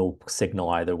no signal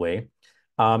either way.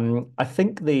 I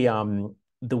think the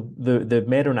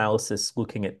meta-analysis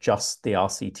looking at just the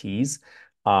RCTs,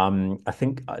 I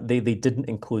think they didn't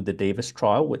include the Davis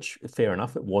trial, which fair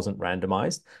enough, it wasn't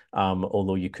randomized.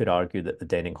 Although you could argue that the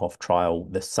Denninghoff trial,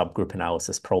 the subgroup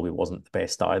analysis probably wasn't the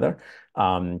best either.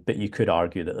 But you could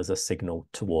argue that there's a signal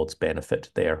towards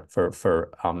benefit there for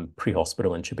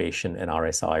pre-hospital intubation in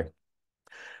RSI.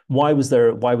 Why was there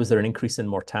an increase in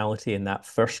mortality in that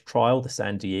first trial, the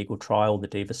San Diego trial, the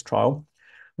Davis trial?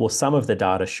 Well, some of the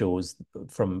data shows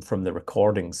from the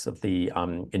recordings of the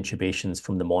intubations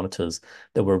from the monitors,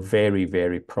 there were very,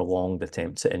 very prolonged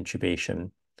attempts at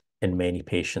intubation in many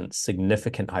patients,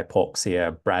 significant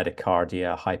hypoxia,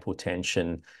 bradycardia,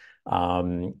 hypotension,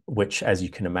 which, as you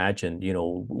can imagine, you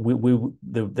know,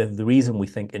 the reason we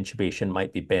think intubation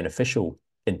might be beneficial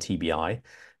in TBI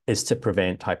is to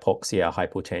prevent hypoxia,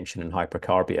 hypotension, and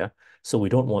hypercarbia. So we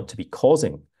don't want to be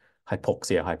causing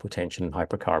hypoxia, hypotension, and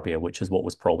hypercarbia, which is what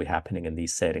was probably happening in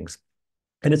these settings.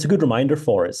 And it's a good reminder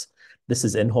for us. This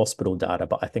is in-hospital data,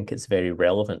 but I think it's very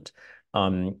relevant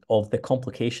of the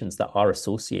complications that are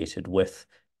associated with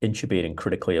intubating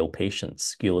critically ill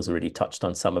patients. Gyula's already touched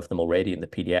on some of them already in the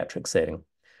pediatric setting.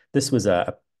 This was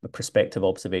a prospective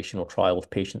observational trial of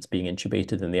patients being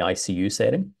intubated in the ICU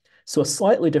setting. So a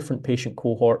slightly different patient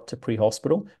cohort to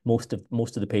pre-hospital. Most of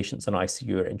the patients in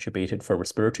ICU are intubated for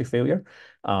respiratory failure,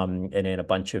 and then a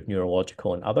bunch of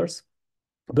neurological and others.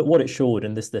 But what it showed,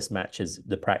 and this matches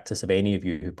the practice of any of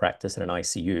you who practice in an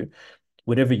ICU,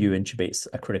 whenever you intubate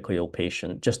a critically ill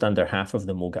patient, just under half of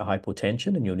them will get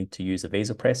hypotension and you'll need to use a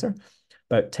vasopressor.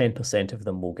 About 10% of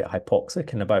them will get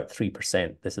hypoxic, and about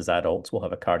 3%, this is adults, will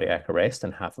have a cardiac arrest,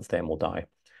 and half of them will die.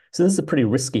 So this is a pretty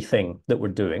risky thing that we're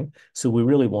doing. So we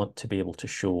really want to be able to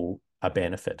show a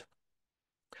benefit.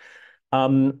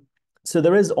 So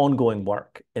there is ongoing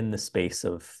work in the space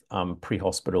of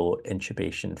pre-hospital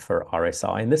intubation for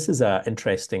RSI. And this is an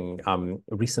interesting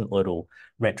recent little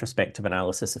retrospective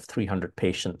analysis of 300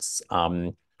 patients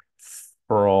from,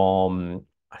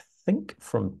 I think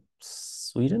from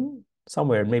Sweden,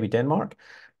 somewhere, maybe Denmark.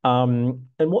 And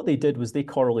what they did was they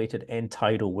correlated end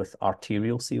tidal with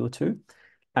arterial CO2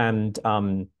 and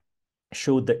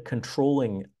showed that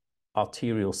controlling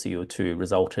arterial CO2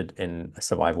 resulted in a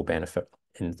survival benefit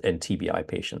in TBI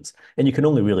patients. And you can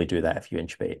only really do that if you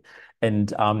intubate.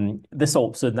 And this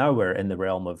also, now we're in the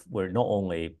realm of, we're not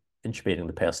only intubating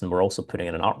the person, we're also putting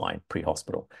in an art line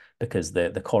pre-hospital, because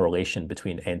the correlation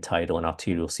between end tidal and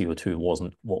arterial CO2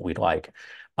 wasn't what we'd like.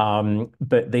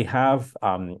 But they have,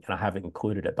 and I haven't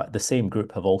included it, but the same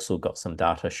group have also got some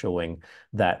data showing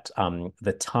that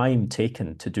the time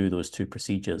taken to do those two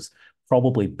procedures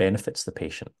probably benefits the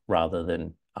patient rather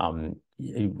than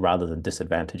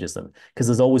disadvantages them. Because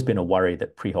there's always been a worry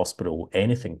that pre-hospital,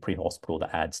 anything pre-hospital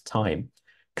that adds time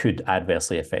could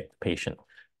adversely affect the patient.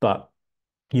 But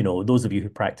you know, those of you who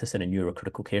practice in a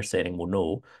neurocritical care setting will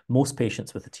know most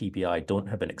patients with a TBI don't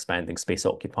have an expanding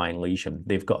space-occupying lesion.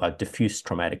 They've got a diffuse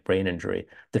traumatic brain injury,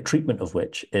 the treatment of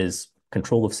which is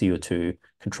control of CO2,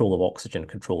 control of oxygen,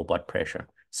 control of blood pressure.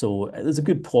 So there's a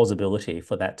good plausibility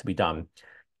for that to be done.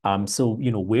 So,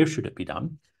 you know, where should it be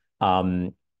done?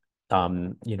 You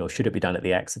know, should it be done at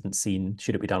the accident scene?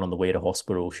 Should it be done on the way to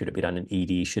hospital? Should it be done in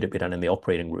ED? Should it be done in the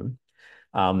operating room?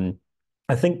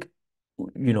 I think,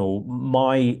 you know,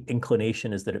 my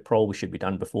inclination is that it probably should be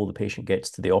done before the patient gets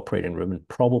to the operating room and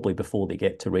probably before they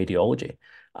get to radiology.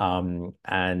 So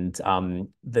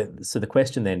the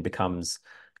question then becomes,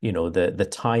 you know, the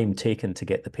time taken to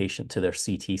get the patient to their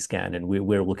CT scan. And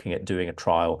we're looking at doing a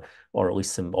trial, or at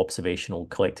least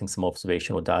collecting some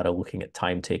observational data, looking at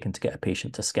time taken to get a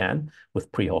patient to scan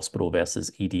with pre-hospital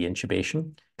versus ED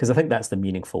intubation, because I think that's the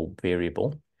meaningful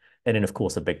variable. And then, of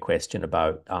course, a big question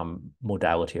about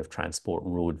modality of transport,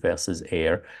 road versus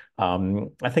air.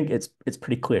 I think it's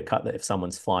pretty clear cut that if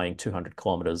someone's flying 200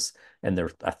 kilometers and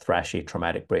they're a thrashy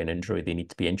traumatic brain injury, they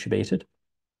need to be intubated.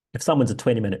 If someone's a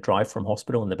 20-minute drive from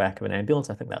hospital in the back of an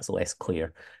ambulance, I think that's less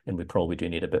clear, and we probably do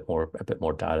need a bit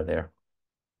more data there.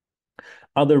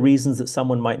 Other reasons that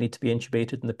someone might need to be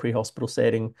intubated in the pre-hospital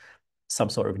setting: some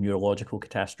sort of neurological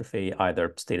catastrophe,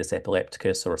 either status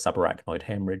epilepticus or a subarachnoid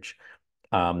hemorrhage.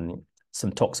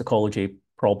 Some toxicology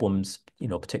problems, you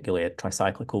know, particularly a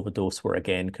tricyclic overdose, where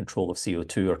again, control of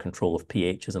CO2 or control of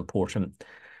pH is important.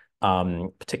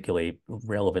 Particularly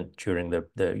relevant during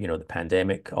the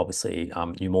pandemic, obviously,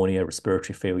 pneumonia,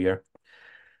 respiratory failure.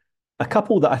 A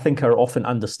couple that I think are often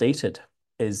understated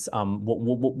is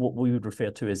what we would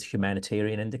refer to as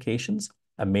humanitarian indications.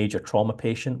 A major trauma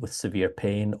patient with severe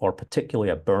pain, or particularly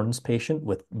a burns patient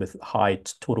with high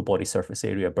total body surface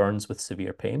area burns with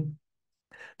severe pain.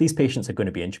 These patients are going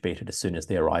to be intubated as soon as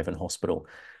they arrive in hospital.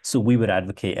 So we would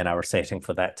advocate in our setting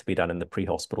for that to be done in the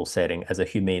pre-hospital setting as a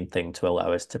humane thing to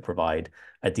allow us to provide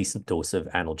a decent dose of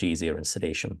analgesia and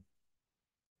sedation.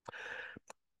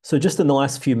 So just in the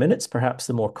last few minutes, perhaps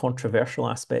the more controversial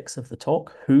aspects of the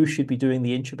talk: who should be doing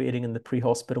the intubating in the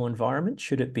pre-hospital environment?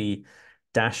 Should it be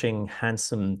dashing,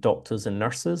 handsome doctors and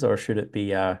nurses, or should it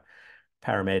be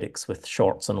paramedics with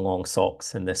shorts and long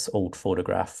socks in this old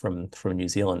photograph from New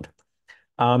Zealand?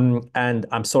 And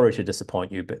I'm sorry to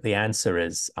disappoint you, but the answer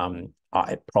is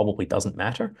it probably doesn't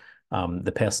matter.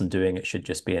 The person doing it should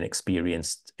just be an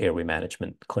experienced airway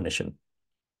management clinician.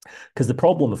 Because the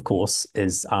problem, of course,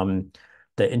 is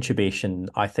that intubation,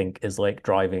 I think, is like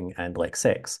driving and like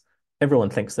sex. Everyone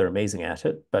thinks they're amazing at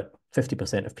it, but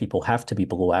 50% of people have to be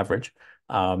below average,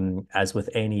 as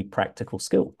with any practical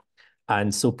skill.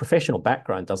 And so professional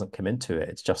background doesn't come into it,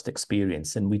 it's just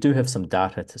experience. And we do have some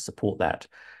data to support that.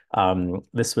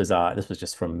 This was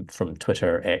just from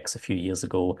Twitter X a few years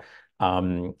ago,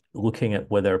 looking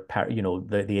at whether how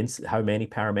many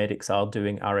paramedics are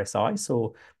doing RSI.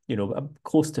 So, you know,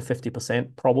 close to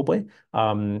 50% probably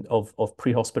of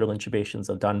pre-hospital intubations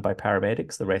are done by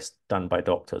paramedics, the rest done by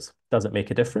doctors. Does it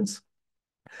make a difference?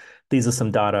 These are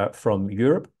some data from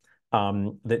Europe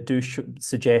that do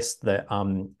suggest that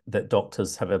that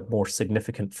doctors have a more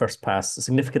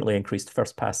significantly increased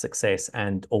first pass success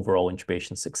and overall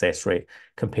intubation success rate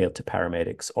compared to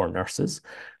paramedics or nurses.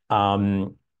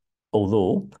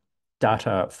 Although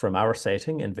data from our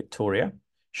setting in Victoria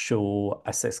show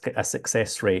a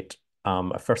success rate,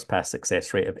 a first pass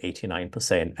success rate of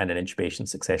 89% and an intubation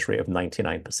success rate of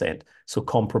 99%. So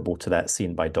comparable to that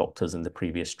seen by doctors in the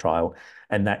previous trial.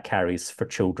 And that carries for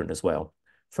children as well.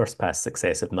 First pass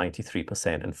success of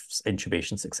 93% and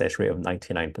intubation success rate of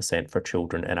 99% for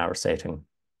children in our setting.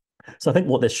 So I think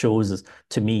what this shows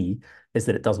to me is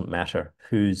that it doesn't matter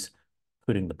who's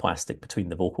putting the plastic between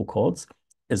the vocal cords,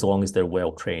 as long as they're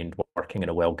well-trained, working in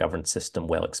a well-governed system,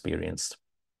 well-experienced.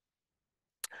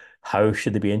 How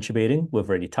should they be intubating? We've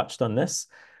already touched on this.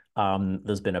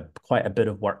 There's been quite a bit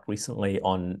of work recently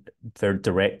on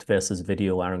direct versus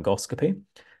video laryngoscopy.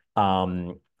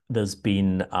 There's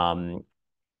been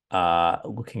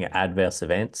looking at adverse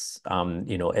events.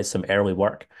 It's some early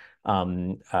work,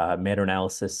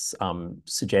 meta-analysis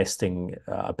suggesting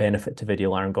a benefit to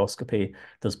video laryngoscopy.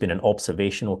 There's been an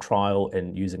observational trial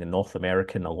in using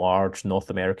a large North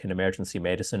American emergency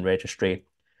medicine registry,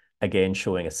 again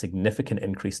showing a significant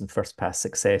increase in first pass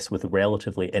success with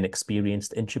relatively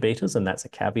inexperienced intubators, and that's a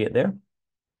caveat there.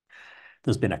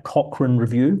 There's been a Cochrane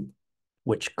review,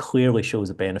 which clearly shows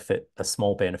a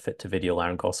small benefit to video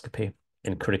laryngoscopy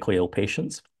in critically ill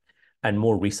patients. And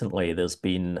more recently, there's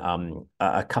been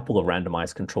a couple of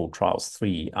randomized controlled trials,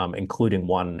 3, including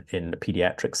one in the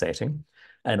pediatric setting,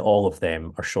 and all of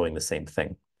them are showing the same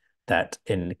thing, that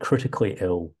in critically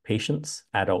ill patients,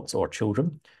 adults or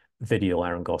children, video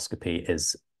laryngoscopy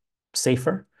is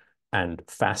safer and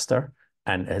faster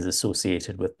and is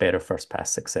associated with better first pass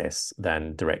success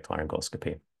than direct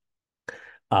laryngoscopy.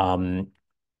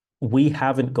 We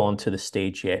haven't gone to the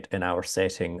stage yet in our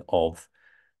setting of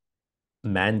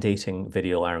mandating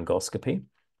video laryngoscopy,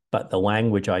 but the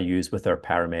language I use with our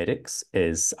paramedics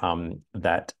is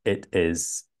that it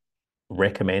is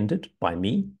recommended by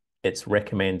me. It's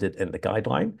recommended in the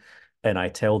guideline. And I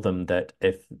tell them that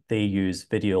if they use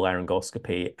video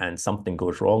laryngoscopy and something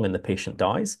goes wrong and the patient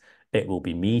dies, it will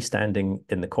be me standing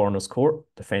in the coroner's court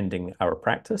defending our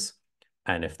practice.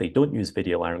 And if they don't use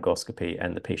video laryngoscopy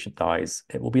and the patient dies,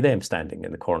 it will be them standing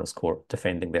in the coroner's court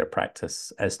defending their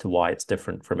practice as to why it's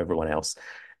different from everyone else.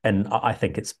 And I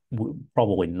think it's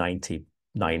probably 99%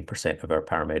 of our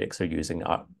paramedics are using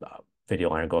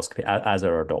video laryngoscopy, as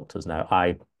are our doctors now.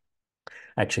 I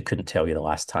actually couldn't tell you the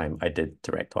last time I did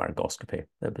direct laryngoscopy.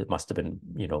 It must have been,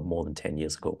 more than 10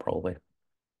 years ago, probably.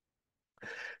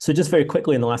 So just very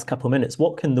quickly in the last couple of minutes,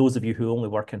 what can those of you who only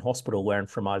work in hospital learn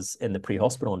from us in the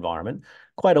pre-hospital environment?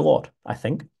 Quite a lot, I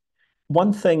think.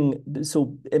 One thing,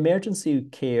 so emergency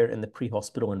care in the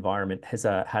pre-hospital environment has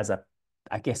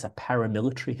I guess, a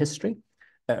paramilitary history.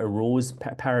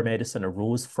 Paramedicine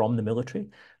arose from the military.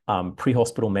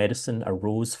 Pre-hospital medicine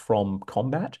arose from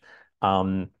combat.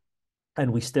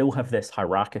 And we still have this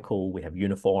we have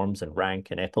uniforms and rank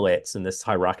and epaulets and this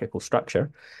hierarchical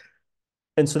structure.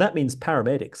 And so that means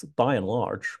paramedics, by and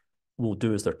large, will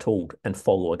do as they're told and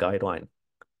follow a guideline.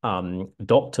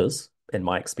 Doctors, in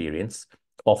my experience,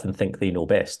 often think they know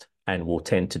best and will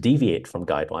tend to deviate from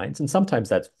guidelines. And sometimes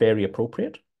that's very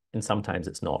appropriate and sometimes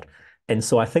it's not. And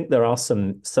so I think there are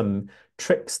some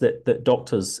tricks that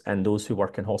doctors and those who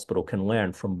work in hospital can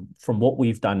learn from what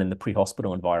we've done in the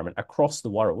pre-hospital environment across the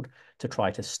world to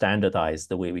try to standardize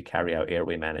the way we carry out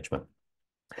airway management.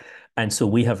 And so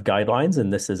we have guidelines,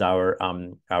 and this is our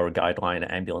guideline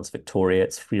at Ambulance Victoria.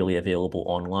 It's freely available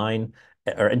online.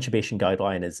 Our intubation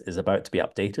guideline is about to be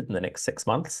updated in the next 6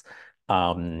 months. It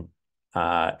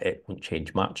won't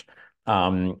change much,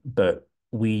 but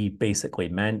we basically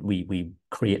we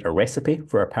create a recipe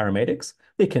for our paramedics.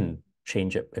 They can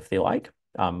change it if they like.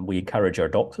 We encourage our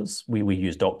doctors. We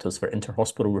use doctors for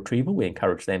inter-hospital retrieval. We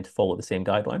encourage them to follow the same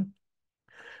guideline.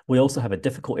 We also have a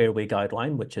difficult airway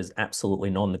guideline, which is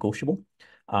absolutely non-negotiable.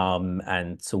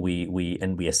 And so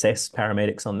we assess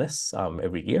paramedics on this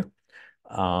every year.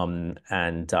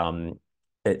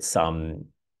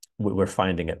 We're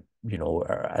finding it,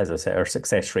 as I said, our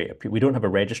success rate. We don't have a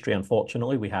registry,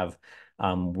 unfortunately. We don't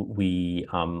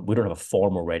have a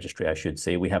formal registry, I should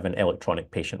say. We have an electronic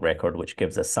patient record, which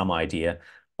gives us some idea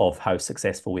of how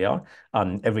successful we are.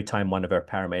 Every time one of our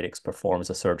paramedics performs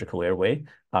a surgical airway,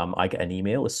 I get an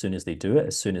email as soon as they do it.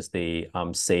 As soon as they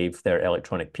save their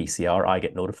electronic PCR, I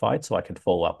get notified so I can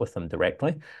follow up with them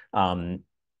directly. And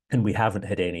we haven't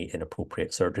had any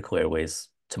inappropriate surgical airways,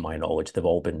 to my knowledge. They've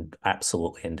all been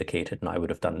absolutely indicated, and I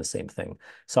would have done the same thing.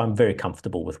 So I'm very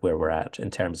comfortable with where we're at in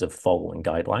terms of following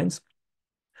guidelines.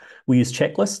 We use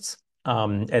checklists.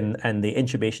 And the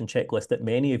intubation checklist that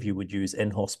many of you would use in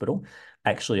hospital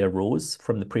actually arose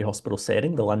from the pre-hospital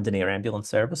setting. The London Air Ambulance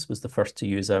Service was the first to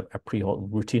use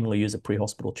routinely use a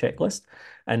pre-hospital checklist.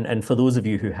 And for those of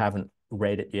you who haven't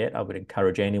read it yet, I would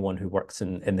encourage anyone who works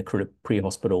in the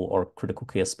pre-hospital or critical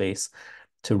care space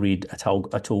to read Atul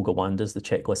Gawande's The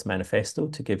Checklist Manifesto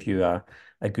to give you a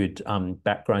good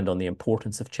background on the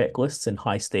importance of checklists in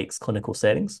high-stakes clinical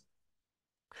settings.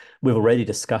 We've already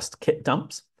discussed kit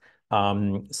dumps.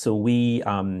 So we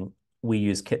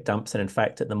use kit dumps, and in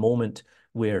fact, at the moment,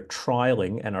 we're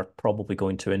trialing and are probably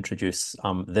going to introduce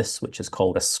this, which is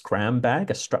called a SCRAM bag,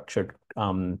 a structured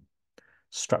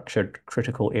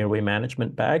critical airway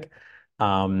management bag,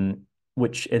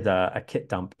 which is a kit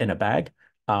dump in a bag.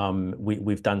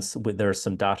 We've done, there's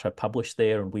some data published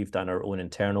there, and we've done our own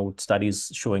internal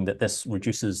studies showing that this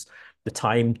reduces the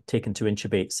time taken to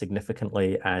intubate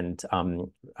significantly, and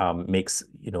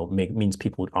means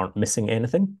people aren't missing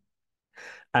anything.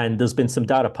 And there's been some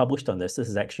data published on this. This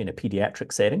is actually in a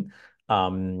pediatric setting,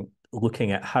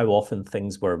 looking at how often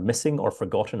things were missing or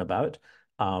forgotten about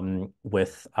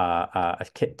with a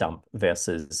kit dump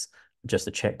versus just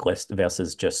a checklist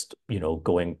versus just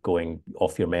going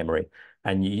off your memory.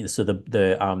 And so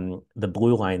the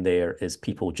blue line there is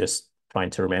people just trying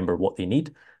to remember what they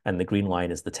need, and the green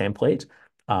line is the template.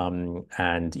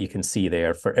 And you can see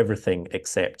there for everything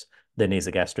except the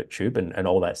nasogastric tube, and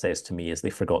all that says to me is they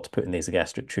forgot to put a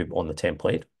nasogastric tube on the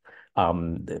template,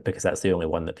 because that's the only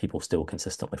one that people still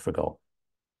consistently forgot.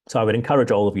 So I would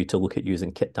encourage all of you to look at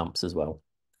using kit dumps as well.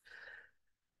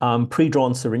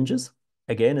 Pre-drawn syringes,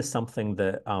 again, is something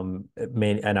that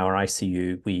in our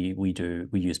ICU,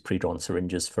 we use pre-drawn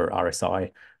syringes for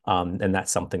RSI, and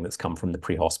that's something that's come from the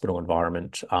pre-hospital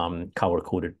environment.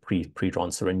 Color-coded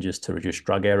pre-drawn syringes to reduce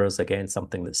drug errors, again,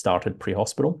 something that started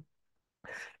pre-hospital.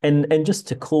 And just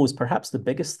to close, perhaps the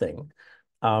biggest thing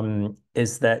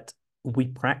is that we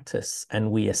practice and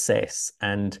we assess,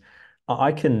 and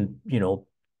I can, put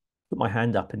my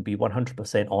hand up and be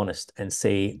 100% honest and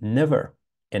say never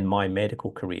in my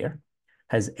medical career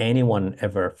has anyone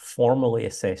ever formally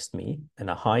assessed me in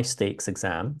a high stakes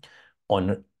exam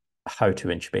on how to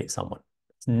intubate someone.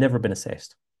 It's never been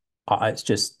assessed. It's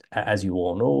just, as you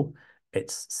all know,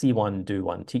 it's see one, do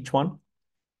one, teach one.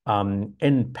 In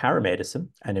paramedicine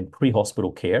and in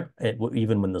pre-hospital care,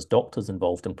 even when there's doctors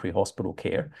involved in pre-hospital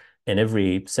care, in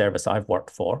every service I've worked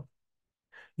for,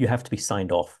 you have to be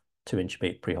signed off to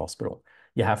intubate pre-hospital.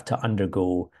 You have to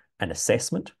undergo an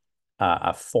assessment,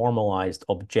 a formalized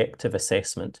objective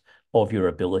assessment of your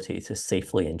ability to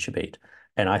safely intubate.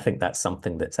 And I think that's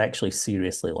something that's actually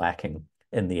seriously lacking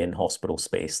in the in-hospital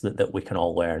space that we can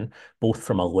all learn, both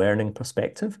from a learning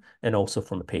perspective and also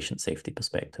from a patient safety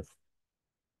perspective.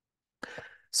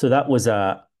 So that was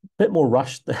a bit more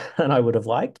rushed than I would have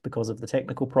liked because of the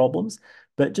technical problems,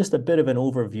 but just a bit of an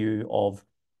overview of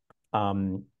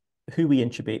who we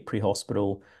intubate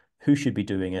pre-hospital, who should be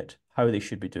doing it, how they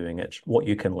should be doing it, what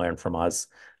you can learn from us,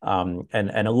 and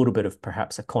a little bit of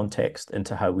perhaps a context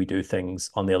into how we do things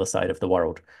on the other side of the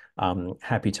world.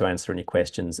 Happy to answer any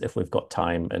questions if we've got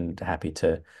time, and happy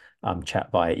to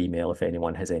chat via email if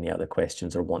anyone has any other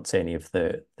questions or wants any of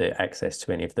the access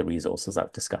to any of the resources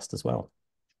I've discussed as well.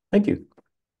 Thank you.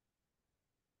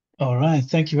 All right.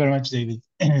 Thank you very much, David.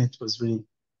 It was really,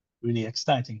 really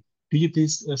exciting. Could you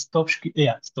please stop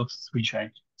screen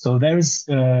sharing? So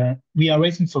we are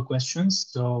waiting for questions.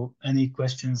 So any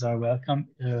questions are welcome.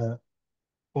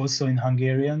 Also in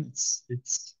Hungarian,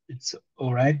 it's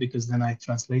all right because then I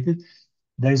translate it.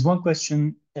 There is one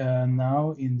question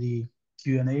now in the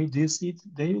Q&A. Do you see it,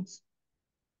 David?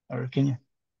 Or can you?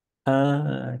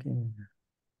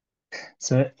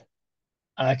 So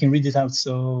I can read it out.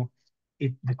 So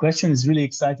the question is really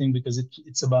exciting because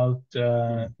it's about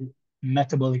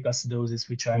metabolic acidosis,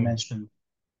 which I mentioned.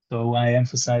 So I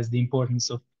emphasize the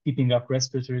importance of keeping up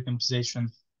respiratory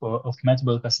compensation of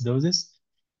metabolic acidosis.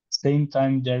 Same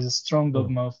time, there's a strong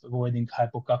dogma of avoiding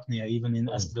hypocapnia, even in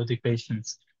acidotic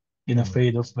patients,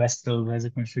 afraid of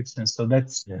vasoconstriction. So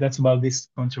that's about this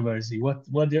controversy. What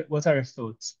are your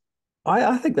thoughts?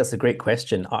 I think that's a great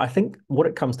question. I think what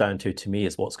it comes down to me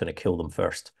is what's going to kill them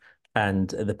first. And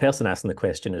the person asking the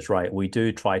question is right. We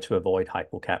do try to avoid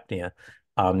hypocapnia.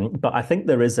 But I think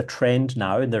there is a trend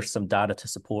now, and there's some data to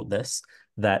support this,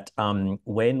 that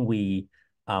when we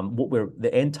the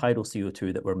end tidal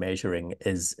CO2 that we're measuring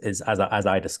is as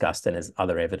I discussed and as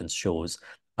other evidence shows,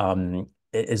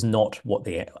 is not what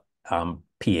the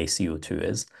PaCO2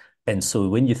 is. And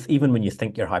so even when you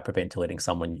think you're hyperventilating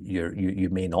someone, you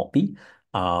may not be.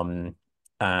 But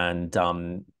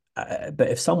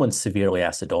if someone's severely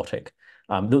acidotic,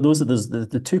 those are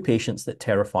the two patients that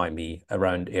terrify me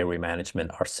around airway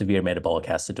management are severe metabolic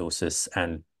acidosis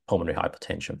and pulmonary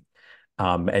hypertension.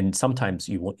 And sometimes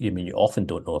you often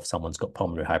don't know if someone's got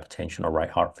pulmonary hypertension or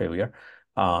right heart failure.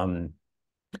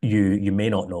 You may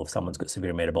not know if someone's got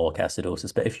severe metabolic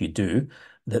acidosis, but if you do,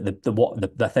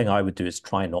 the thing I would do is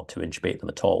try not to intubate them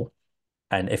at all.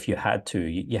 And if you had to,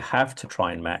 you have to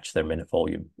try and match their minute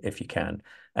volume if you can.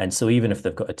 And so even if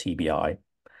they've got a TBI,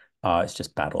 it's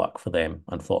just bad luck for them,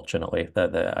 unfortunately.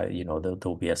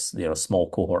 There'll be a small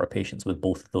cohort of patients with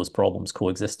both of those problems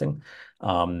coexisting.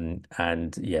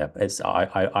 And yeah,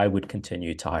 I would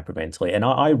continue to hyperventilate. And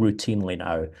I routinely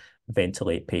now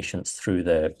ventilate patients through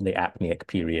the apneic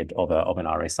period of an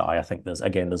RSI. I think there's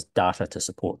data to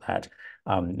support that.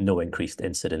 No increased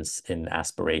incidence in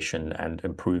aspiration and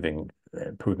improvement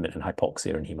in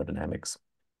hypoxia and hemodynamics.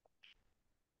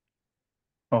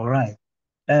 All right.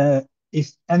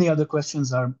 If any other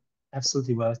questions are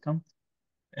absolutely welcome.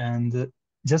 And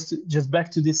just back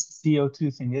to this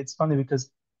CO2 thing, it's funny because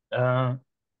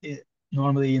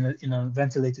normally in a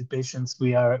ventilated patients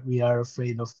we are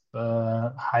afraid of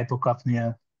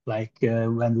hypocapnia, like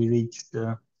when we reach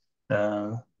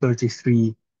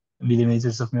 33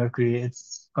 millimeters of mercury,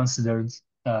 it's considered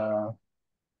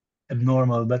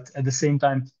abnormal. But at the same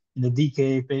time, in the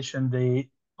DKA patient, they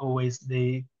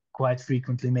quite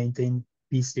frequently maintain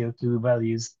PCO2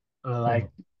 values like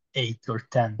 8 or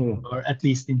 10, or at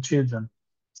least in children.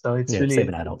 So it's really, same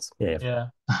in adults. Yeah,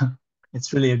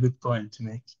 it's really a good point to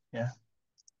make. Yeah.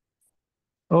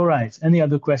 All right. Any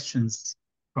other questions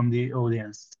from the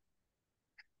audience?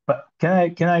 But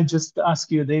can I just ask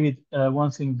you, David,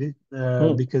 one thing,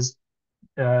 because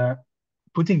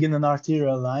putting in an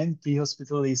arterial line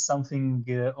pre-hospital is something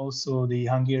also the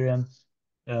Hungarian,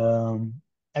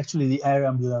 actually the air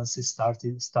ambulance is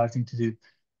starting to do.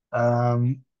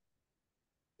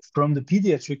 From the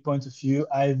pediatric point of view,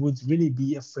 I would really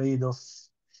be afraid of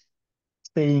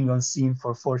staying on scene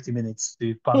for 40 minutes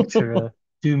to puncture a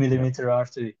 2 millimeter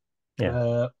artery.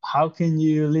 How can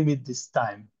you limit this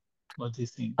time? What do you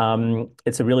think?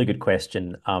 It's a really good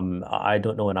question. I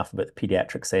don't know enough about the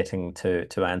pediatric setting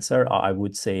to answer. I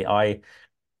would say so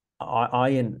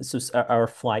our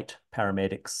flight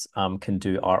paramedics can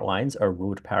do art lines. Our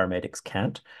road paramedics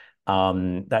can't.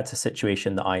 That's a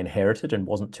situation that I inherited and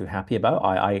wasn't too happy about.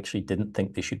 I actually didn't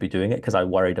think they should be doing it because I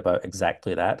worried about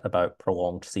exactly that, about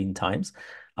prolonged scene times.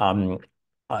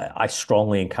 I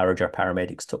strongly encourage our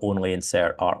paramedics to only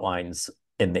insert art lines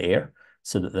in the air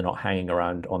so that they're not hanging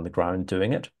around on the ground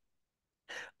doing it.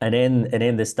 And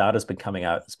then this data has been coming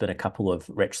out. There's been a couple of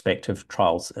retrospective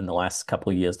trials in the last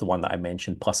couple of years, the one that I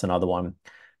mentioned, plus another one,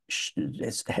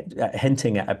 is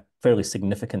hinting at a fairly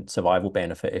significant survival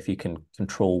benefit if you can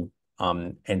control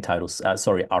arterial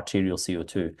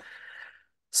CO2.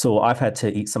 So I've had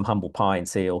to eat some humble pie and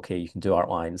say, okay, you can do art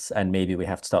lines, and maybe we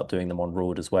have to start doing them on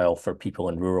road as well for people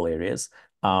in rural areas.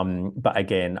 But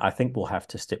again, I think we'll have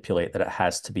to stipulate that it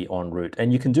has to be en route,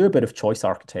 and you can do a bit of choice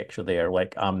architecture there.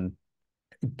 Like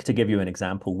to give you an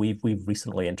example, we've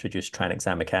recently introduced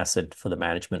tranexamic acid for the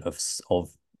management of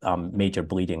major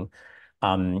bleeding.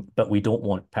 But we don't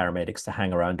want paramedics to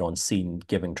hang around on scene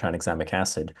giving tranexamic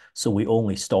acid, so we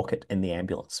only stock it in the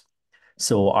ambulance.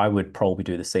 So I would probably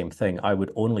do the same thing. I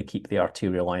would only keep the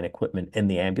arterial line equipment in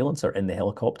the ambulance or in the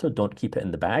helicopter. Don't keep it in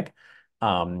the bag,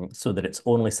 so that it's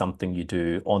only something you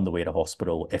do on the way to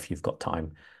hospital if you've got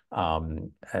time.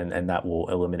 And that will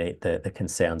eliminate the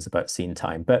concerns about scene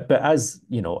time. But as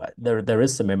you know, there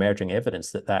is some emerging evidence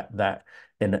that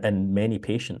in many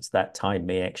patients that time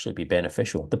may actually be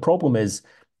beneficial. The problem is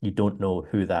you don't know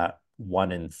who that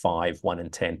 1 in 5, 1 in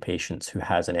 10 patients who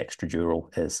has an extradural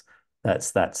is.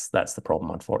 That's the problem,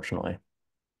 unfortunately.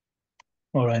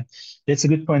 All right, that's a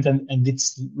good point, and it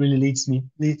really leads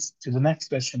to the next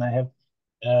question I have.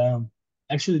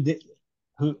 Actually,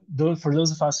 for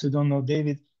those of us who don't know,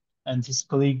 David and his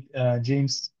colleague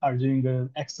James are doing an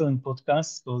excellent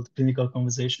podcast called Clinical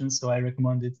Conversations, so I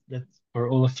recommend that for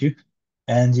all of you.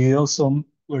 And you also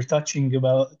were touching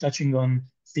on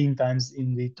scene times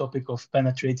in the topic of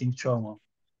penetrating trauma.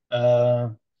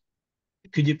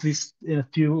 Could you please, in a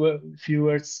few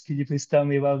words, could you please tell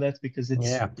me about that, because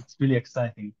it's really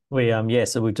exciting.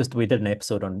 So we did an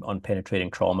episode on penetrating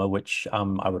trauma, which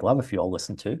I would love if you all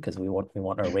listen to, because we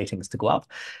want our ratings to go up.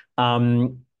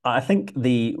 I think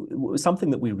something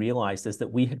that we realized is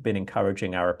that we had been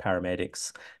encouraging our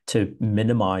paramedics to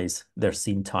minimize their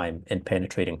scene time in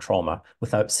penetrating trauma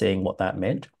without saying what that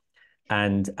meant.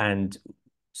 And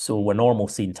so a normal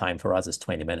scene time for us is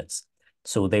 20 minutes.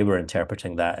 So they were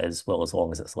interpreting that as, well, as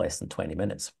long as it's less than 20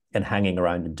 minutes and hanging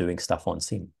around and doing stuff on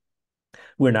scene.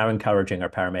 We're now encouraging our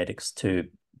paramedics to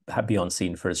be on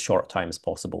scene for as short time as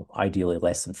possible, ideally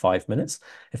less than 5 minutes.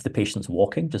 If the patient's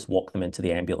walking, just walk them into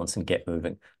the ambulance and get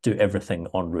moving. Do everything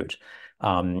en route.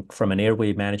 From an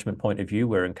airway management point of view,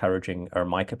 we're encouraging our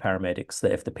MICA paramedics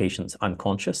that if the patient's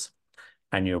unconscious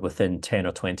and you're within 10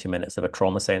 or 20 minutes of a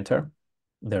trauma center,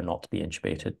 they're not to be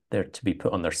intubated. They're to be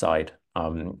put on their side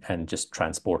and just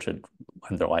transported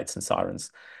under lights and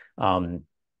sirens.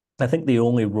 I think the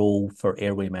only role for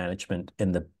airway management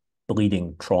in the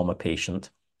bleeding trauma patient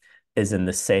is in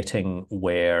the setting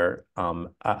where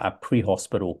a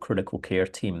pre-hospital critical care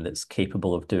team that's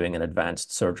capable of doing an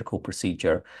advanced surgical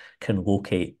procedure can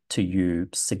locate to you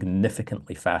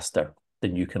significantly faster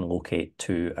than you can locate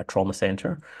to a trauma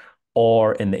center,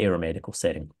 or in the aeromedical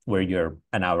setting where you're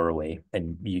an hour away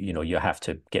and you have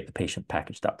to get the patient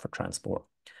packaged up for transport.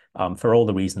 For all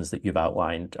the reasons that you've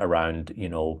outlined around,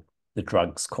 the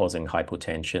drugs causing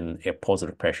hypotension,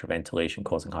 positive pressure ventilation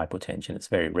causing hypotension, it's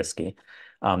very risky.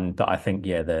 But I think,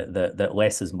 yeah, the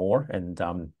less is more. And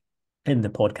in the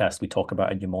podcast, we talk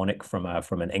about a mnemonic from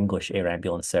an English air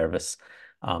ambulance service,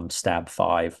 STAB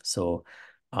 5. So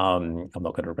I'm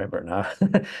not going to remember it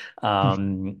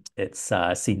now. It's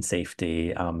scene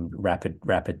safety, rapid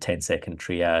 10-second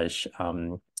triage,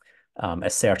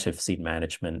 assertive scene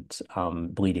management,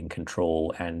 bleeding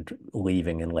control, and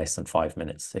leaving in less than 5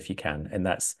 minutes if you can. And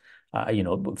that's,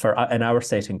 for in our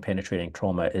setting, penetrating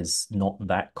trauma is not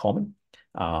that common.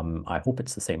 I hope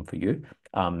it's the same for you.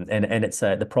 And it's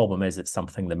the problem is it's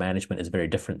something the management is very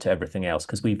different to everything else,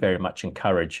 because we very much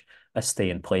encourage a stay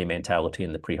and play mentality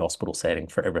in the pre-hospital setting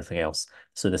for everything else.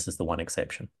 So this is the one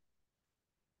exception.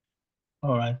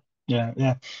 All right.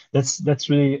 Yeah. That's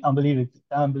really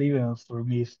unbelievable for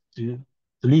me to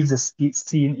leave the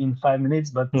scene in 5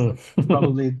 minutes, but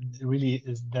probably really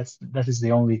that is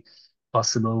the only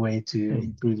possible way to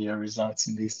improve your results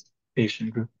in this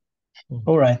patient group.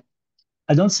 All right.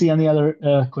 I don't see any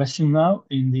other question now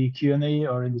in the Q&A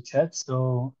or in the chat,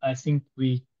 so I think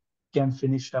we can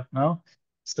finish up now.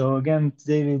 So again,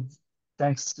 David,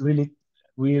 thanks.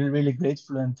 We're really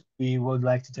grateful, and we would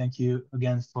like to thank you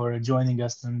again for joining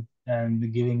us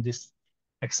and giving this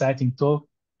exciting talk,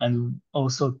 and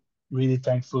also really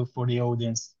thankful for the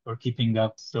audience for keeping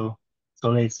up so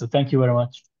late. So thank you very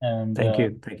much, and Thank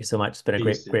you so much. It's been a see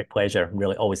you great soon. pleasure. I'm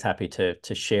really always happy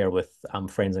to share with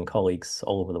friends and colleagues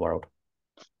all over the world.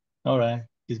 All right,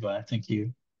 goodbye. Thank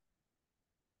you.